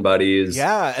freshman buddies.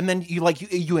 Yeah, and then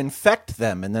you infect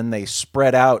them, and then they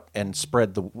spread out and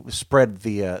spread the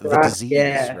disease.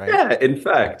 Yeah. Right? Yeah,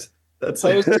 infect. That's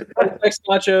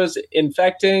Nachos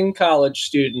infecting college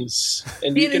students,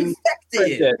 and you can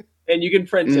print it. And you can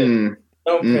print it.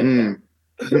 Don't print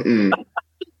it.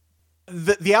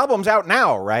 The album's out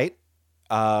now, right?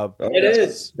 It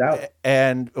is.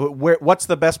 And what's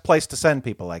the best place to send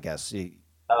people, I guess?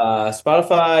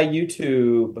 Spotify,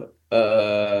 YouTube,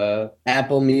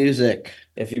 Apple Music,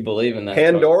 if you believe in that.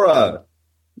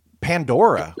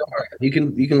 Pandora. You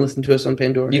can listen to us on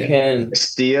Pandora. You can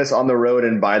see us on the road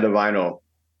and buy the vinyl.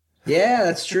 Yeah,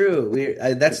 that's true.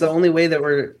 That's the only way that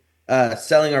we're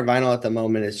selling our vinyl at the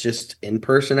moment. Is just in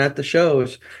person at the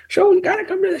shows. You gotta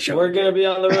come to the show. We're gonna be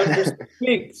on the road for 6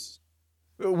 weeks.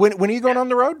 When are you going on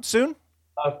the road? Soon?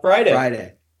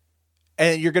 Friday.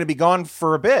 And you're going to be gone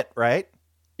for a bit, right?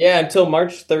 Yeah, until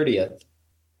March 30th.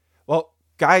 Well,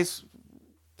 guys,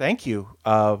 thank you.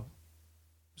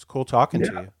 It's cool talking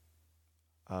to you.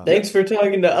 Thanks for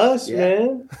talking to us,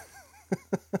 man.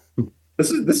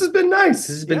 This has been nice.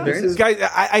 This has been very nice. Guys,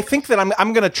 I think that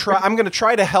I'm going to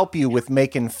try to help you with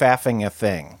making faffing a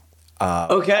thing.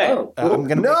 Okay. I'm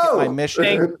going to make it my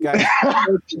mission.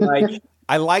 Guys,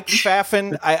 I like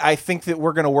faffing. I think that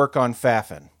we're going to work on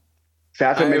faffing.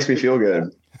 Faffing makes me feel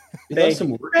good.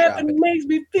 Faffing makes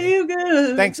me feel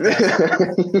good. Thanks, guys.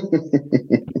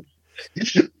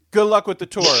 Good luck with the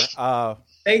tour.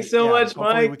 Thanks so much,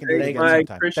 Mike. Thanks, Mike.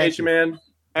 Appreciate you, man.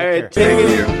 All right, take it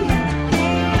easy.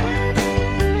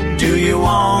 Do you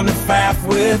want to faff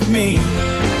with me?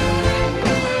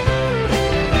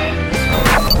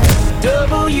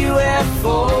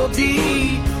 WFOD.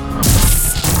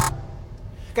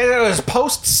 Guys, that was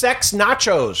post-sex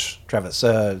nachos, Travis.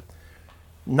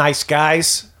 Nice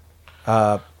guys.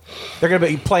 They're going to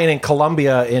be playing in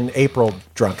Columbia in April,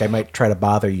 drunk. I might try to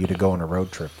bother you to go on a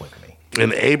road trip with me.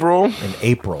 In April? In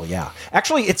April, yeah.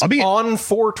 Actually, it's on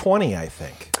 420, I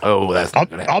think. Oh, that's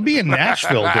I'll be in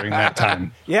Nashville during that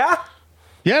time. Yeah?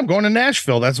 Yeah, I'm going to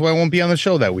Nashville. That's why I won't be on the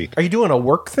show that week. Are you doing a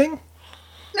work thing?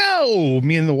 No,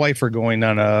 me and the wife are going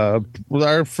on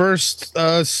our first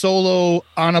solo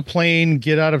on a plane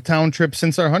get out of town trip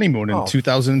since our honeymoon in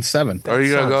 2007. Are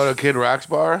you gonna go to Kid Rock's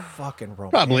bar? Fucking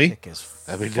romantic. Probably.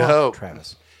 That'd be dope,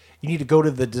 Travis. You need to go to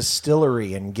the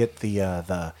distillery and get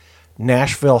the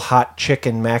Nashville hot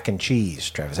chicken mac and cheese,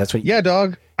 Travis. That's what. Yeah,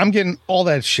 dog. I'm getting all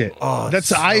that shit. Oh, that's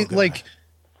so good. like.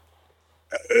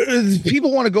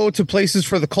 People want to go to places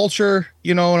for the culture,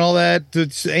 and all that.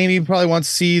 Amy probably wants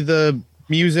to see the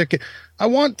music. I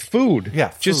want food. Yeah,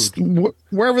 food. Just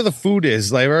wherever the food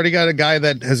is. Like, I've already got a guy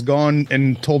that has gone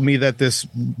and told me that this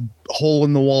hole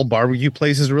in the wall barbecue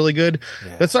place is really good.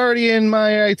 Yeah. That's already in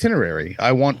my itinerary.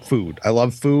 I want food. I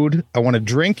love food. I want to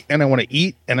drink and I want to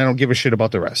eat, and I don't give a shit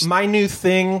about the rest. My new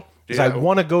thing is I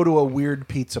want to go to a weird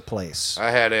pizza place.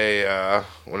 I had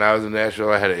when I was in Nashville,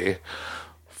 I had a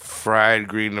fried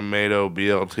green tomato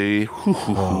BLT.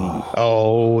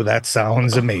 Oh, that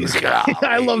sounds amazing.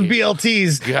 I love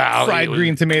BLTs. Fried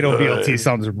green tomato good. BLT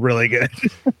sounds really good.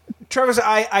 Travis,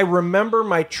 I remember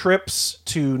my trips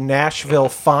to Nashville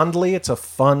fondly. It's a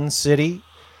fun city.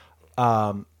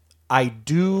 I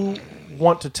do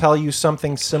want to tell you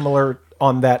something similar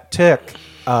on that tick.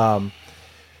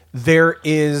 There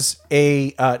is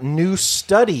a new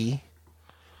study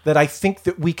that I think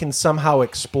that we can somehow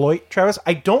exploit, Travis.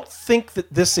 I don't think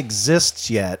that this exists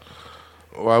yet.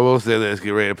 Well, I will say this: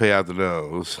 get ready to pay out the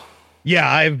nose. Yeah,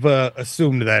 I've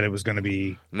assumed that it was going to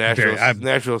be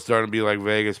Nashville's starting to be like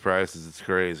Vegas prices. It's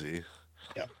crazy.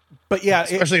 Yeah, but yeah,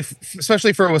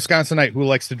 especially for a Wisconsinite who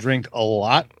likes to drink a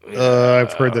lot.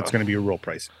 I've heard that's going to be a real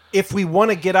price. If we want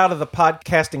to get out of the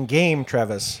podcasting game,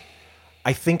 Travis,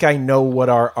 I think I know what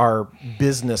our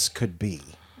business could be.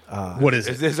 What is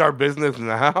Is this our business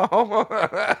now?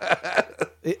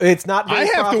 It's not. I Very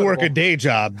have profitable. to work a day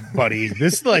job, buddy.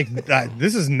 This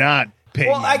this is not paying.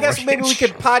 Well, I guess maybe we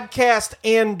could podcast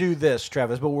and do this,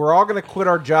 Travis. But we're all going to quit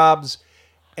our jobs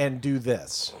and do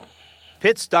this.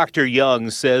 Pitt's Dr. Young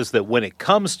says that when it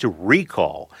comes to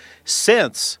recall,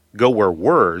 scents go where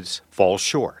words fall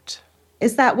short.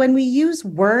 Is that when we use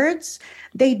words,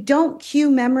 they don't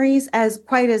cue memories as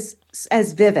quite as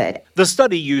vivid. The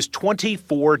study used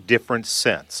 24 different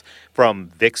scents, from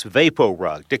Vicks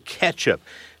VapoRub to ketchup,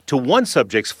 to one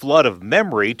subject's flood of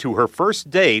memory to her first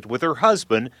date with her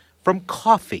husband from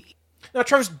coffee. Now,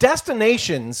 Travis,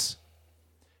 destinations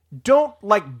don't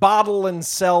bottle and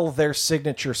sell their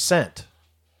signature scent,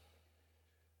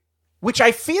 which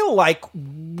I feel like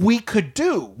we could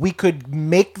do. We could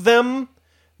make them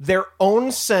their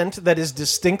own scent that is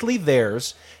distinctly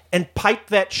theirs and pipe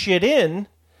that shit in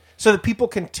so that people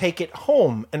can take it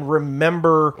home and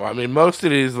remember. Well, I mean, most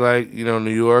cities like, New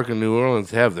York and New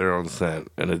Orleans have their own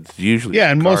scent, and it's usually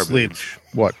and garbage. mostly it's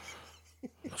what?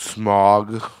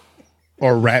 Smog.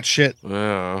 Or rat shit.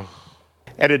 Yeah.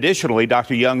 And additionally,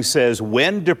 Dr. Young says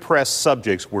when depressed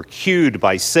subjects were cued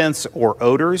by scents or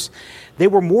odors, they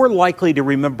were more likely to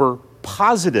remember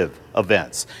positive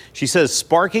events. She says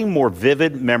sparking more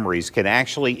vivid memories can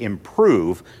actually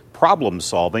improve problem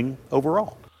solving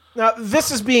overall. Now,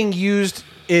 this is being used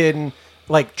in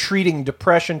treating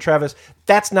depression, Travis.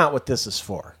 That's not what this is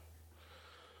for.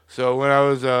 So when I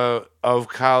was of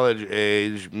college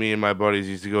age, me and my buddies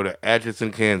used to go to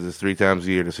Atchison, Kansas 3 times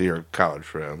a year to see our college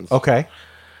friends. Okay.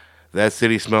 That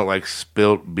city smelled like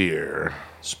spilt beer.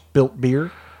 Spilt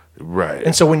beer? Right.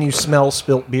 And so when you smell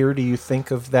spilt beer, do you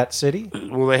think of that city?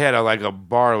 Well, they had a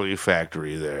barley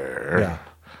factory there. Yeah.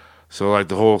 So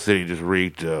the whole city just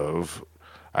reeked of.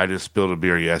 I just spilled a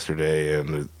beer yesterday, and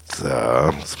it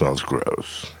smells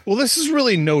gross. Well, this is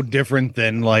really no different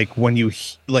than when you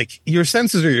your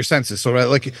senses are your senses. So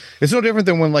it's no different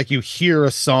than when you hear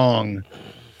a song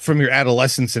from your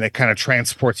adolescence and it kind of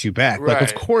transports you back. Right.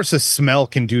 Of course, a smell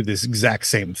can do this exact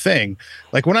same thing.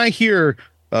 When I hear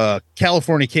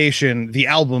Californication, the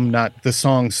album, not the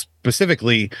song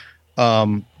specifically,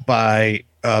 by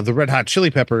the Red Hot Chili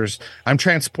Peppers, I'm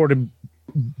transported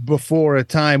before a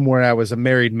time where I was a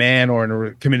married man or in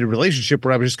a committed relationship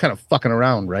where I was just kind of fucking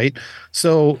around, right?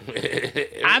 So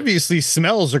obviously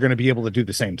smells are going to be able to do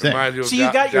the same thing. So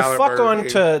you got your fuck on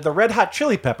to the Red Hot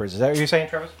Chili Peppers. Is that what you're saying,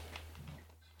 Travis?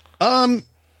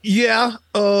 Yeah.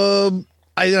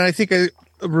 I think I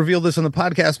revealed this on the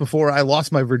podcast before. I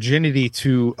lost my virginity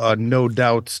to No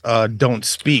Doubt's Don't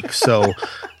Speak. So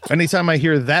anytime I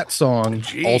hear that song,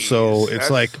 also it's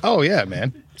oh yeah,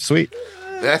 man, sweet.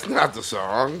 That's not the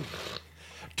song.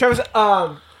 Travis,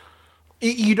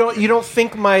 you don't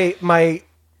think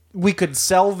we could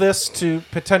sell this to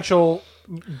potential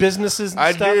businesses and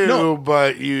I stuff? do, No.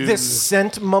 but you This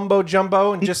scent mumbo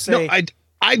jumbo and just say... No,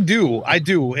 I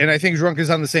do. And I think Drunk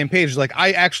is on the same page.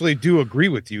 I actually do agree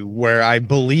with you where I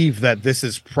believe that this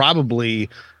is probably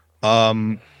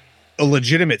a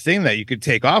legitimate thing that you could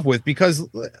take off with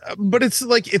but it's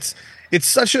it's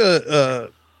such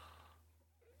a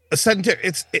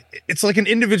it's like an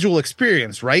individual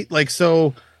experience, right?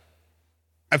 So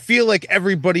I feel like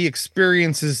everybody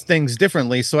experiences things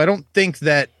differently. So I don't think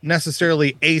that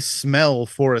necessarily a smell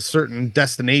for a certain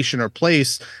destination or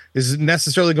place is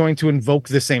necessarily going to invoke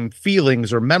the same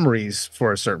feelings or memories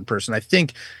for a certain person. I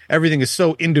think everything is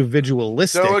so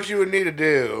individualistic. So what you would need to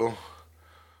do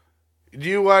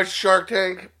you watch Shark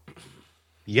Tank?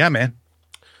 Yeah, man.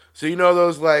 So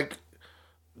those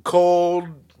cold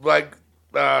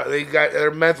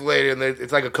they're methylated and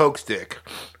it's like a Coke stick.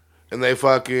 And they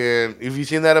fucking... Have you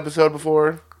seen that episode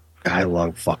before? I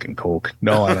love fucking Coke.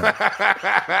 No, I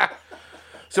don't.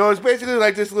 So it's basically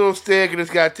like this little stick, and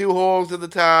it's got 2 holes at the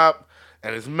top,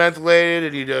 and it's methylated,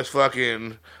 and you just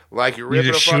fucking... you're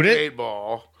ripping a fucking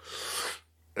 8-ball.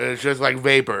 And it's just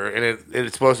vapor, and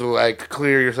it's supposed to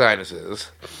clear your sinuses.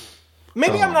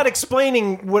 Maybe I'm not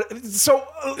explaining what...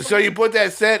 So you put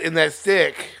that scent in that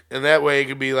stick, and that way it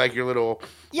could be your little...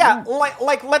 Yeah,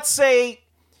 let's say...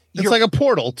 It's like a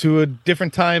portal to a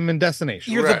different time and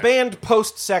destination. You're the band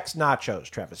Post-Sex Nachos,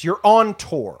 Travis. You're on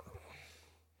tour.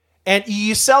 And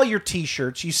you sell your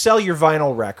T-shirts, you sell your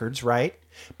vinyl records, right?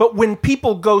 But when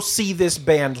people go see this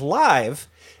band live,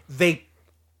 they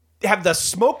have the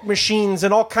smoke machines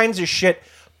and all kinds of shit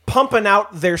pumping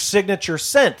out their signature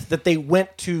scent that they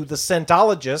went to the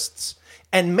scentologists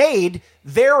and made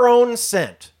their own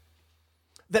scent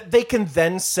that they can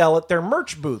then sell at their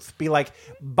merch booth. Be like,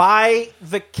 buy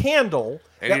the candle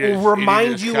that will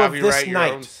remind you of this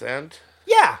night. Scent?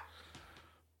 Yeah.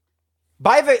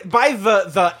 Buy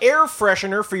the air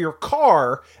freshener for your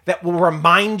car that will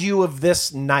remind you of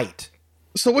this night.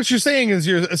 So what you're saying is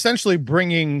you're essentially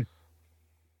bringing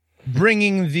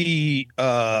the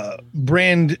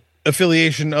brand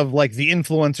affiliation of like the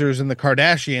influencers and the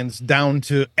Kardashians down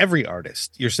to every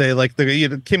artist. You're saying like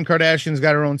Kim Kardashian's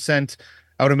got her own scent.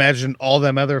 I would imagine all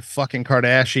them other fucking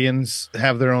Kardashians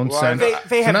have their own scent.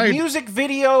 They have music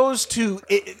videos to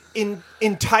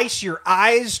entice your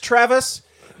eyes, Travis.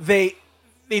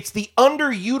 It's the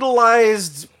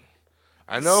underutilized.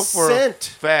 I know for a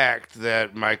fact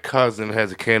that my cousin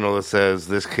has a candle that says,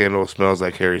 "This candle smells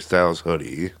like Harry Styles'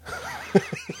 hoodie."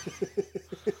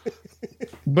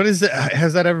 But has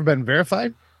that ever been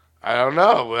verified? I don't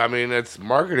know. I mean, it's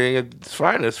marketing at its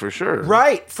finest for sure.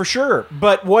 Right, for sure.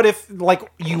 But what if, like,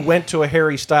 you went to a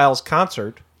Harry Styles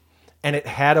concert and it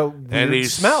had a weird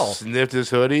smell? Sniffed his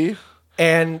hoodie?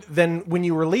 And then when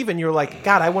you were leaving, you're like,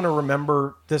 God, I want to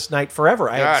remember this night forever.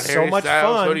 I had so Harry much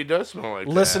Styles' fun hoodie does smell like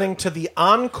listening to the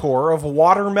encore of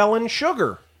Watermelon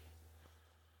Sugar.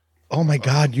 Oh my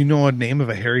God, you know a name of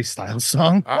a Harry Styles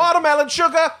song? Watermelon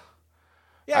Sugar!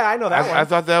 Yeah, I know that one. I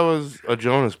thought that was a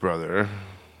Jonas brother.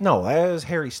 No, that was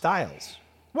Harry Styles.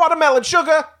 Watermelon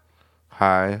Sugar!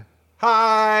 Hi.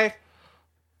 Hi!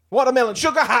 Watermelon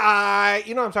Sugar, hi!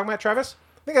 You know what I'm talking about, Travis?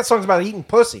 I think that song's about eating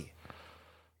pussy.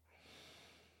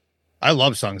 I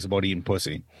love songs about eating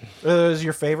pussy. Is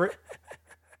your favorite?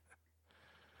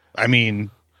 I mean,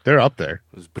 they're up there.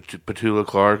 Is Petula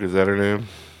Clark, is that her name?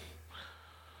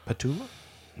 Petula?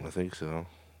 I think so.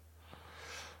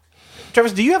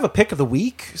 Travis, do you have a pick of the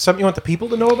week? Something you want the people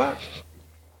to know about?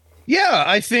 Yeah,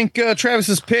 I think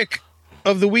Travis's pick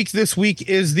of the week this week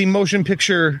is the motion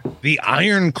picture The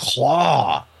Iron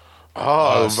Claw.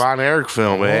 Oh, Von Erich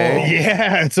film, eh?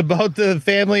 Yeah, it's about the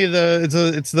family of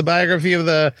it's the biography of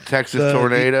the Texas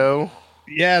tornado.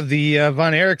 The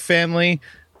Von Erich family,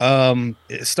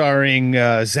 starring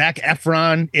Zac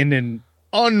Efron in an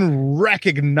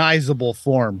unrecognizable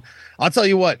form. I'll tell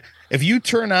you what, if you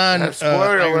turn on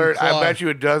spoiler alert, Claw, I bet you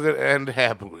it doesn't end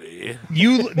happily.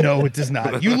 No, it does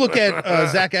not. You look at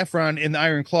Zac Efron in the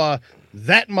Iron Claw,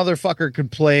 that motherfucker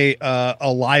could play a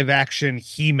live action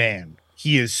He-Man.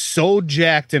 He is so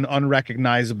jacked and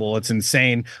unrecognizable. It's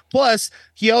insane. Plus,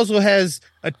 he also has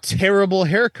a terrible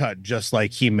haircut, just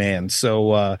like He-Man.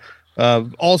 So,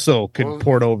 also could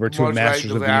port over to a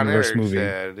Masters of the Universe movie.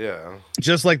 Yeah.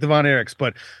 Just like the Von Erichs.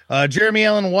 But Jeremy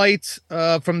Allen White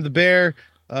from The Bear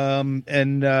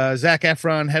and Zac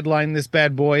Efron headlined this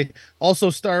bad boy.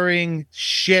 Also starring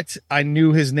I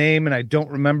knew his name and I don't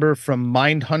remember, from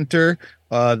Mindhunter,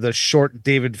 the short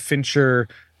David Fincher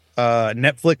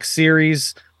Netflix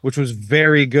series, which was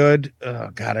very good.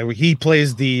 He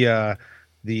plays the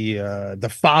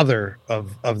father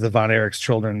of the Von Erichs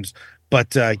children's.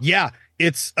 But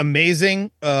it's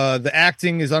amazing. The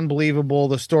acting is unbelievable.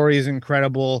 The story is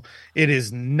incredible. It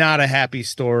is not a happy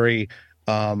story.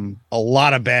 A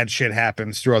lot of bad shit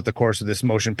happens throughout the course of this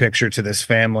motion picture to this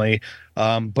family.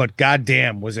 But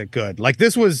goddamn, was it good. Like,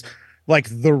 this was like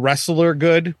The Wrestler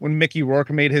good when Mickey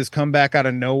Rourke made his comeback out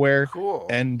of nowhere. Cool.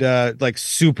 And like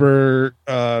super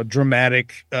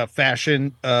dramatic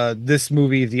fashion. This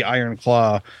movie, The Iron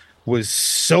Claw, was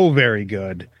so very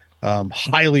good.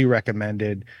 Highly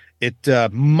recommended.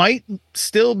 It might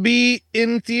still be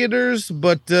in theaters,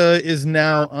 but is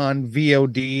now on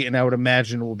VOD, and I would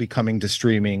imagine will be coming to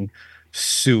streaming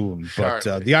soon. But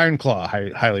The Iron Claw,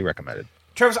 highly recommended.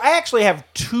 Travis, I actually have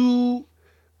two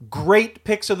great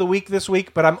picks of the week this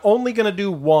week, but I'm only going to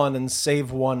do one and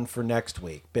save one for next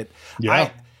week. But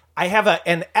I have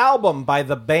an album by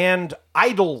the band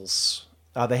Idols.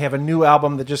 They have a new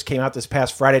album that just came out this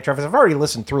past Friday, Travis. I've already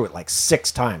listened through it like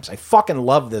 6 times. I fucking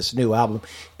love this new album.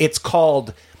 It's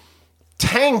called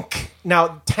Tank.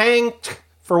 Now, Tank,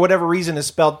 for whatever reason, is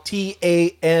spelled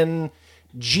Tangk.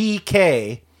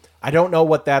 I don't know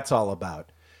what that's all about.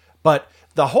 But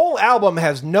the whole album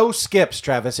has no skips,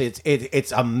 Travis.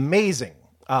 It's amazing.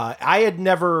 I had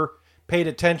never paid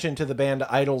attention to the band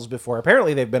Idols before.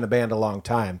 Apparently, they've been a band a long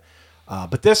time.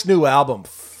 But this new album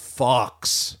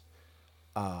fucks.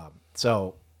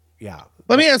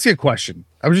 Let me ask you a question.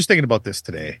 I was just thinking about this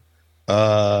today.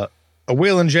 A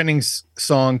Waylon Jennings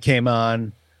song came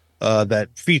on that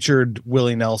featured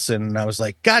Willie Nelson, and I was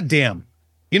like, God damn.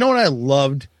 You know what I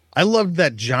loved? I loved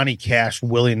that Johnny Cash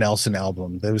Willie Nelson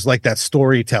album. There was like that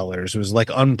Storytellers. It was like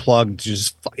unplugged.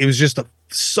 It was just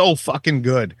so fucking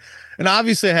good. And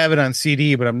obviously I have it on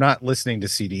CD, but I'm not listening to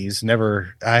CDs.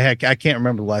 Never. I can't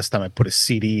remember the last time I put a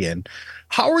CD in.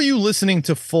 How are you listening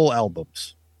to full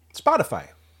albums? Spotify.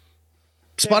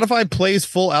 Spotify plays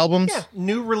full albums? Yeah.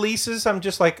 New releases. I'm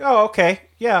just like, oh, okay.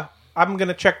 Yeah. I'm going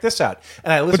to check this out.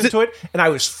 And I listened to it, and I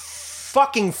was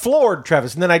fucking floored,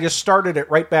 Travis. And then I just started it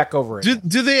right back over again.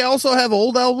 Do they also have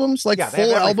old albums, like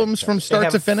full albums from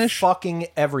start to finish? Fucking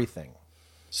everything.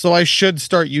 So I should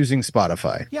start using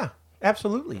Spotify. Yeah,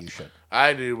 absolutely you should.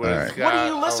 I do. But What do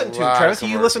you listen to, Travis? Do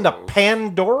you listen to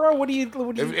Pandora? What do you?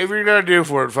 If you're gonna do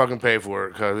for it, fucking pay for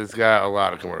it because it's got a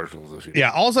lot of commercials this year.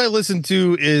 Yeah, all I listen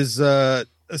to is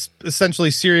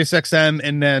essentially Sirius XM,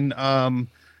 and then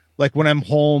like when I'm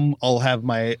home, I'll have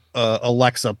my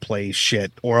Alexa play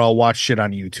shit, or I'll watch shit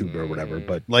on YouTube or whatever.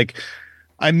 But like,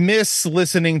 I miss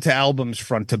listening to albums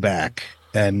front to back,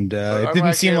 and it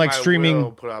didn't seem like streaming.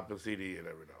 Will put up a CD and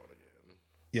every now and again.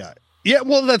 Yeah. Yeah,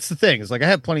 well, that's the thing. Is like I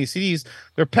have plenty of CDs.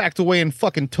 They're packed away in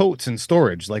fucking totes and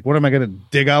storage. Like, what am I going to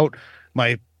dig out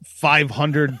my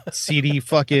 500 CD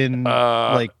fucking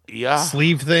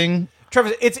sleeve thing?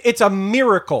 Travis, it's a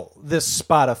miracle, this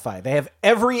Spotify. They have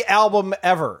every album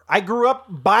ever. I grew up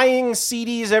buying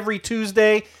CDs every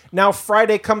Tuesday. Now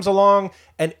Friday comes along,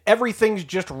 and everything's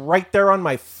just right there on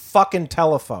my fucking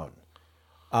telephone.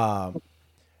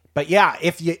 But yeah,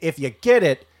 if you get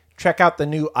it, check out the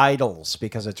new Idols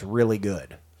because it's really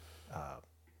good.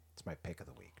 It's my pick of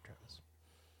the week, Travis.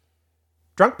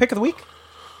 Drunk pick of the week?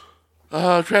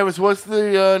 Travis, what's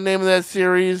the name of that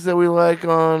series that we like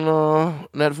on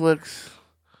Netflix?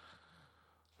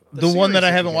 The one that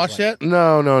I haven't watched yet?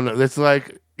 No. It's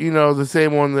like, the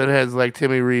same one that has like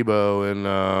Timmy Rebo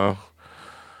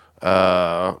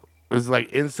and it's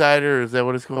like Insider. Is that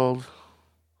what it's called?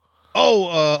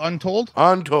 Oh, Untold?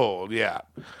 Untold, yeah.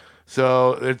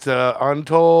 So it's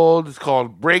Untold. It's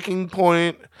called Breaking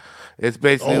Point. It's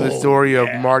basically the story of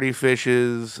Marty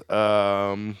Fish's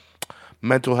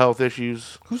mental health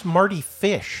issues. Who's Marty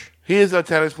Fish? He is a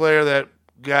tennis player that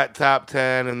got top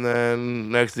 10, and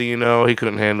then next thing you know, he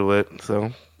couldn't handle it.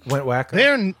 So went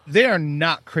wacko. They are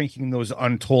not cranking those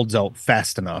Untolds out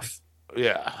fast enough.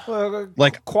 Yeah. Well,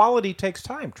 like quality takes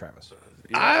time, Travis.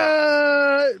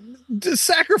 To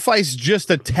sacrifice just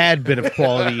a tad bit of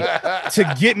quality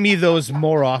to get me those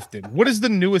more often. What is the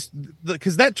newest?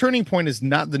 Because that Turning Point is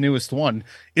not the newest one.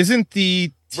 Isn't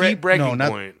the Breaking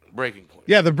Point? Breaking Point.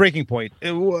 Yeah, the Breaking Point.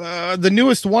 The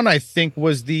newest one I think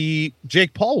was the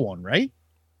Jake Paul one, right?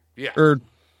 Yeah.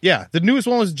 The newest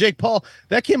one was Jake Paul.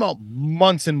 That came out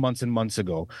months and months and months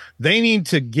ago. They need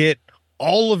to get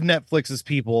all of Netflix's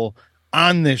people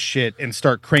on this shit and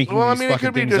start cranking. Well, I mean, it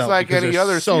could be just like any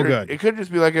other so series. Good. It could just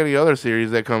be like any other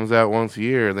series that comes out once a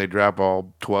year and they drop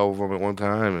all 12 of them at one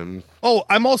time. And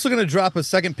I'm also going to drop a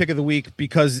second pick of the week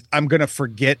because I'm going to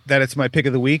forget that it's my pick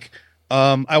of the week.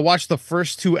 I watched the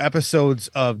first 2 episodes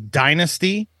of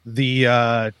Dynasty,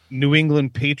 the New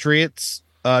England Patriots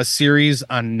series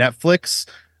on Netflix.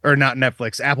 Or not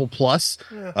Netflix, Apple Plus.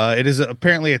 Yeah. It is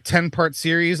apparently a 10-part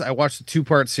series. I watched the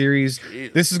 2-part series.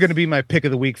 Jesus. This is going to be my pick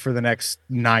of the week for the next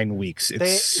 9 weeks.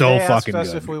 It's they fucking asked us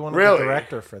good. if we wanted the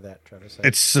director for that, Travis.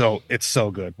 It's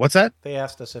so good. What's that? They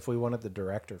asked us if we wanted the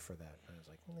director for that. I was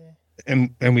like, nah.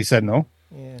 And we said no.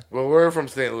 Yeah. Well, we're from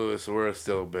St. Louis, so we're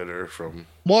still bitter from.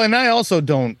 Well, and I also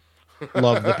don't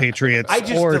love the Patriots I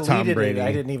just or deleted Tom Brady. It.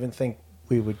 I didn't even think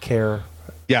we would care.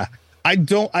 Yeah. I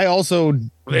also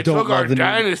they don't took love our the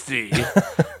dynasty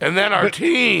and then our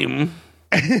team.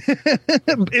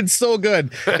 It's so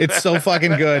good. It's so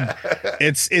fucking good.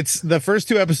 It's the first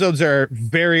 2 episodes are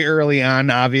very early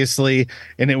on, obviously,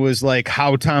 and it was like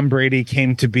how Tom Brady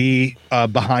came to be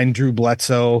behind Drew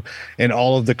Bledsoe and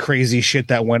all of the crazy shit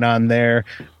that went on there.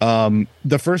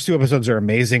 The first 2 episodes are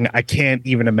amazing. I can't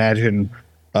even imagine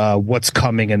what's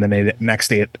coming in the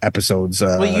next 8 episodes.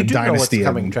 Well, you do Dynasty know what's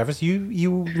coming, Travis.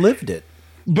 You lived it.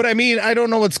 But I mean, I don't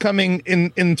know what's coming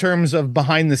in terms of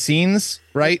behind the scenes,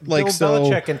 right? Like Bill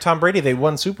Belichick and Tom Brady, they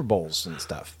won Super Bowls and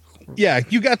stuff. Yeah,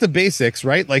 you got the basics,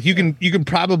 right? Like you can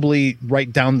probably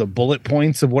write down the bullet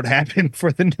points of what happened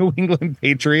for the New England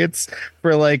Patriots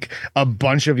for like a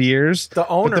bunch of years. The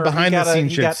owner, but the behind the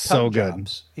scenes shit's so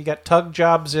good. He got tug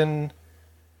jobs in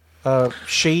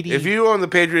shady. If you own the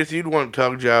Patriots, you'd want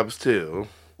tug jobs too.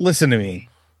 Listen to me.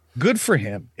 Good for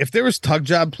him. If there was tug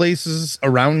job places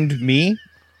around me,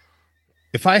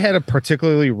 if I had a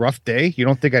particularly rough day, you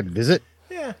don't think I'd visit?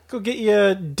 Yeah, go get you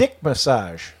a dick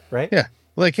massage, right? Yeah,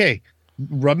 like, hey,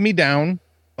 rub me down.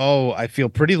 Oh, I feel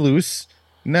pretty loose.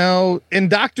 Now, and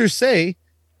doctors say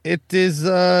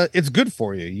it's good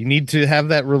for you. You need to have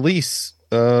that release.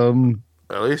 At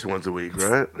least once a week,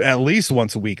 right? At least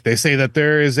once a week. They say that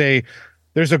there's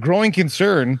a growing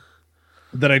concern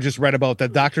that I just read about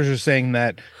that doctors are saying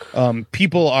that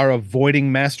people are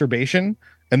avoiding masturbation.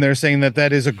 And they're saying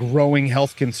that is a growing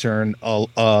health concern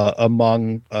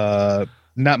among not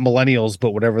millennials,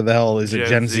 but whatever the hell is it,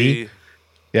 Gen Z?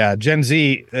 Yeah, Gen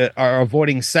Z are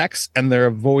avoiding sex and they're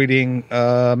avoiding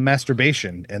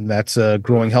masturbation, and that's a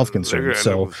growing health concern.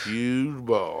 So huge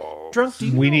balls. Drunk, do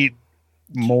you we know, need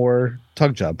more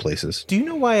tug job places. do you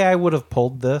know why I would have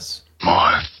pulled this?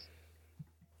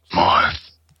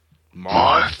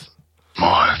 Moth.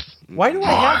 Why do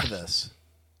I have this?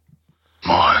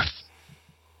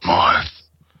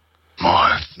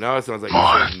 Now it sounds like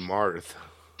you're saying Marth.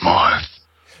 I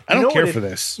don't care what for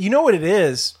this. You know what it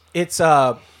is? It's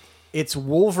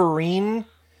Wolverine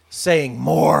saying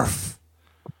morph.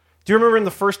 Do you remember in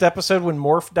the first episode when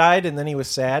Morph died and then he was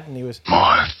sad and he was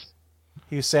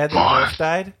sad that Morph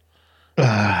died? I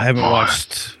haven't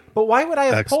watched. But why would I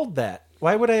have pulled that?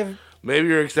 Why would I have? Maybe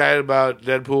you're excited about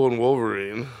Deadpool and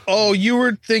Wolverine. Oh, you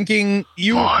were thinking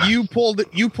you pulled it.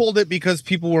 You pulled it because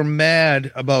people were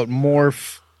mad about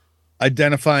Morph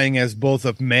identifying as both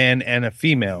a man and a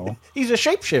female. He's a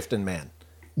shapeshifting man.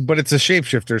 But it's a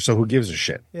shapeshifter, so who gives a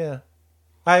shit? Yeah.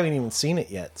 I haven't even seen it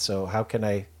yet, so how can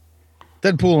I?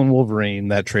 Deadpool and Wolverine,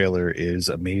 that trailer is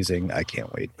amazing. I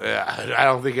can't wait. Yeah, I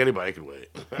don't think anybody can wait.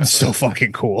 It's so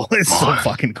fucking cool. It's so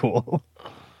fucking cool.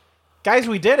 Guys,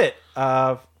 we did it.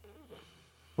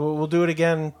 We'll do it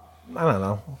again. I don't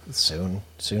know.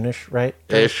 Soonish, right?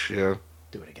 Ish, yeah.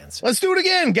 Do it again. Let's do it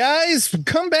again, guys.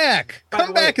 Come back.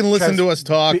 Come back and listen to us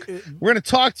talk. We're going to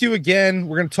talk to you again.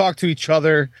 We're going to talk to each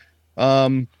other.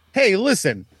 Hey,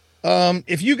 listen.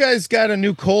 If you guys got a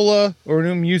new cola or a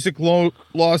new music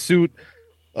lawsuit,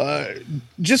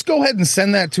 just go ahead and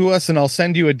send that to us, and I'll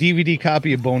send you a DVD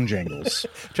copy of Bone Jangles.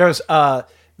 Travis,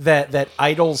 that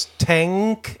Idol's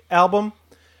Tank album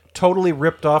totally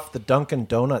ripped off the Dunkin'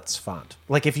 Donuts font.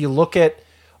 Like, if you look at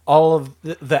all of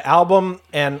the album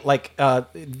and like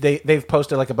they've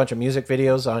posted like a bunch of music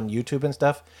videos on YouTube and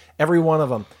stuff, every one of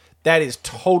them, that is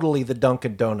totally the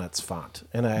Dunkin' Donuts font.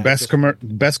 And best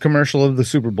commercial of the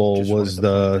Super Bowl was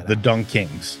the Dunk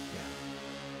Kings.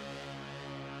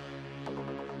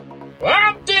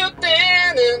 I'm still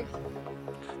standing.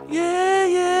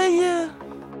 Yeah.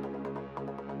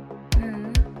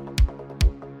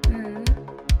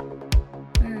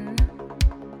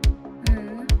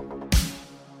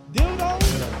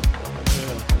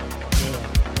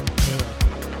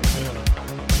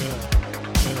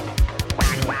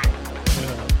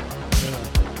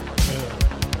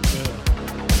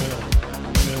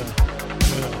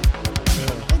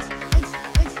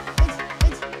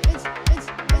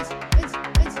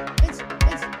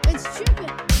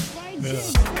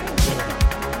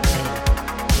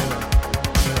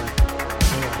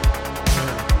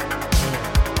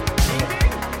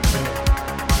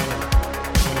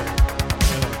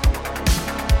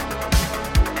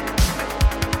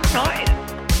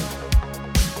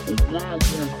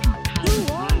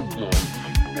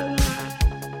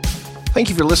 Thank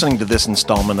you for listening to this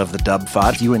installment of the Dub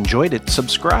Fod. If you enjoyed it,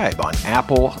 subscribe on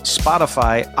Apple,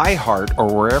 Spotify, iHeart,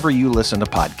 or wherever you listen to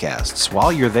podcasts.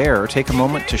 While you're there, take a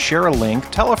moment to share a link,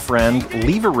 tell a friend,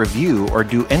 leave a review, or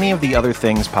do any of the other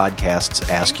things podcasts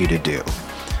ask you to do.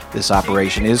 This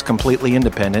operation is completely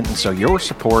independent, and so your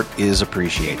support is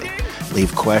appreciated.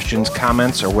 Leave questions,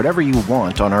 comments, or whatever you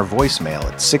want on our voicemail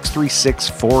at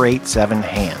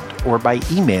 636-487-HAND or by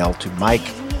email to Mike,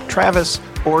 Travis,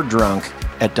 or Drunk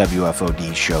at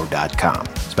WFODshow.com.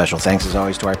 Special thanks as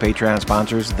always to our Patreon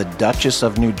sponsors, the Duchess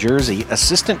of New Jersey,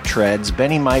 Assistant Treads,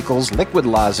 Benny Michaels, Liquid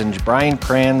Lozenge, Brian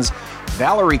Kranz,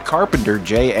 Valerie Carpenter,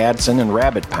 Jay Adson, and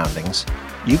Rabbit Poundings.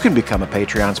 You can become a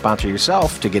Patreon sponsor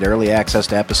yourself to get early access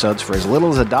to episodes for as little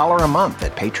as $1 a month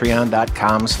at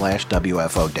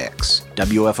patreon.com/WFODix.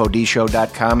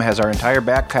 WFODshow.com has our entire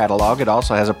back catalog. It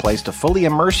also has a place to fully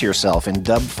immerse yourself in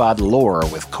Dub Fod lore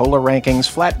with cola rankings,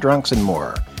 flat drunks, and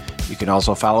more. You can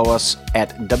also follow us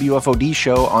at WFOD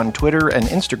Show on Twitter and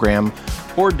Instagram,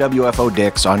 or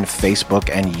WFODix on Facebook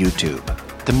and YouTube.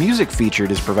 The music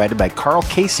featured is provided by Carl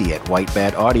Casey at White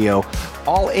Bat Audio.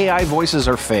 All AI voices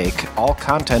are fake, all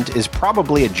content is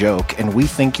probably a joke, and we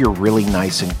think you're really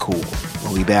nice and cool.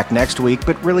 We'll be back next week,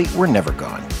 but really, we're never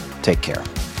gone. Take care.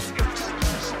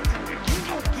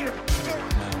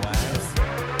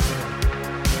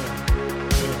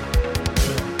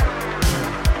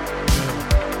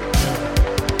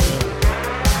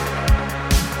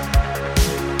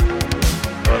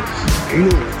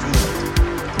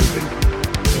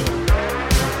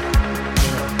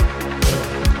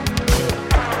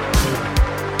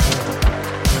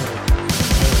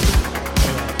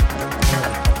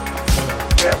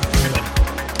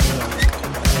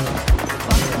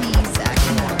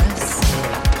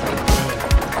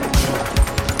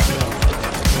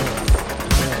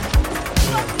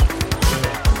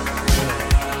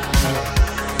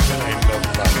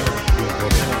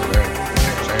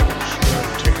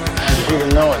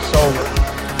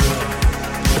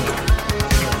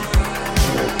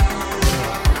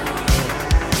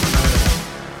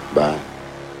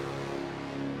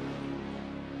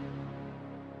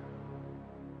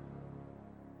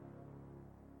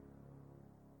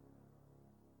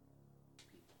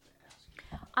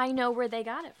 I know where they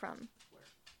got it from. Where?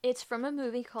 It's from a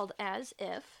movie called As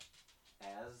If.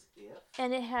 As If?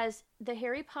 And it has the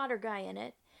Harry Potter guy in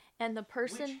it. And the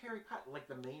person... Which Harry Potter? Like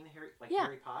the main Harry... Like yeah.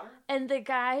 Harry Potter? And the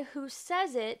guy who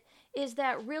says it is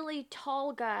that really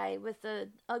tall guy with the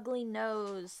ugly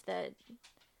nose that...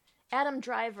 Adam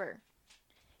Driver.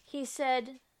 He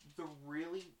said... The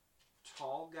really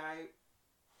tall guy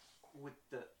with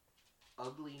the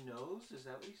ugly nose? Is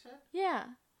that what he said? Yeah.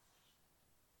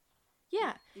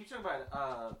 Yeah. You talking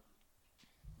about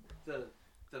the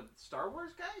Star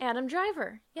Wars guy? Adam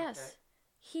Driver, yes. Okay.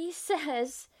 He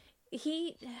says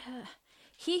he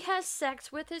has sex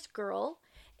with his girl,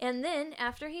 and then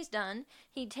after he's done,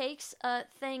 he takes a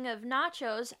thing of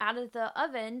nachos out of the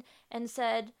oven and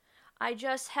said, I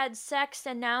just had sex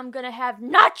and now I'm going to have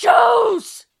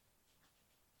nachos!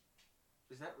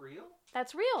 Is that real?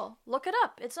 That's real. Look it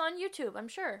up. It's on YouTube, I'm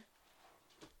sure.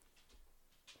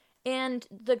 And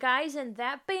the guys in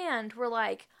that band were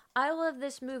like, I love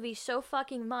this movie so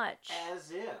fucking much.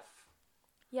 As If.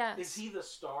 Yes. Is he the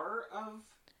star of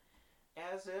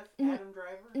As If, Adam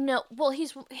Driver? No. Well,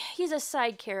 he's a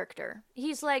side character.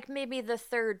 He's like maybe the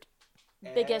third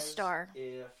biggest star.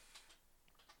 If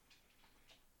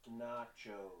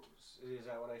Nachos. Is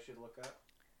that what I should look up?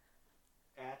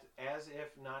 As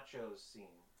If Nachos scene.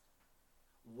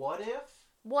 What If?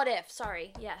 What If,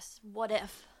 sorry. Yes. What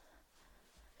If.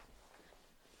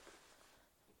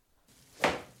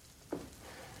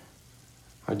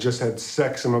 I just had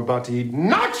sex. I'm about to eat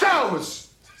nachos!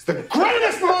 It's the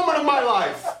greatest moment of my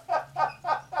life!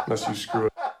 Unless you screw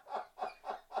it.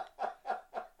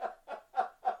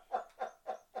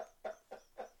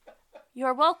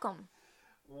 You're welcome.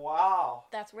 Wow.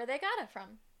 That's where they got it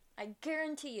from. I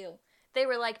guarantee you. They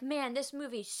were like, man, this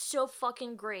movie's so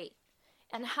fucking great.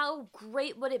 And how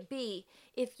great would it be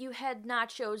if you had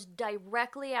nachos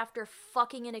directly after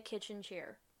fucking in a kitchen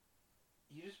chair?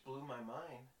 You just blew my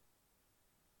mind.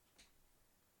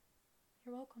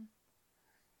 You're welcome.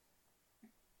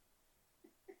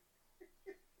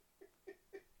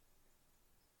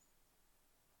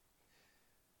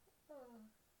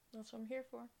 That's what I'm here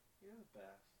for. You're the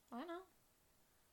best. I know.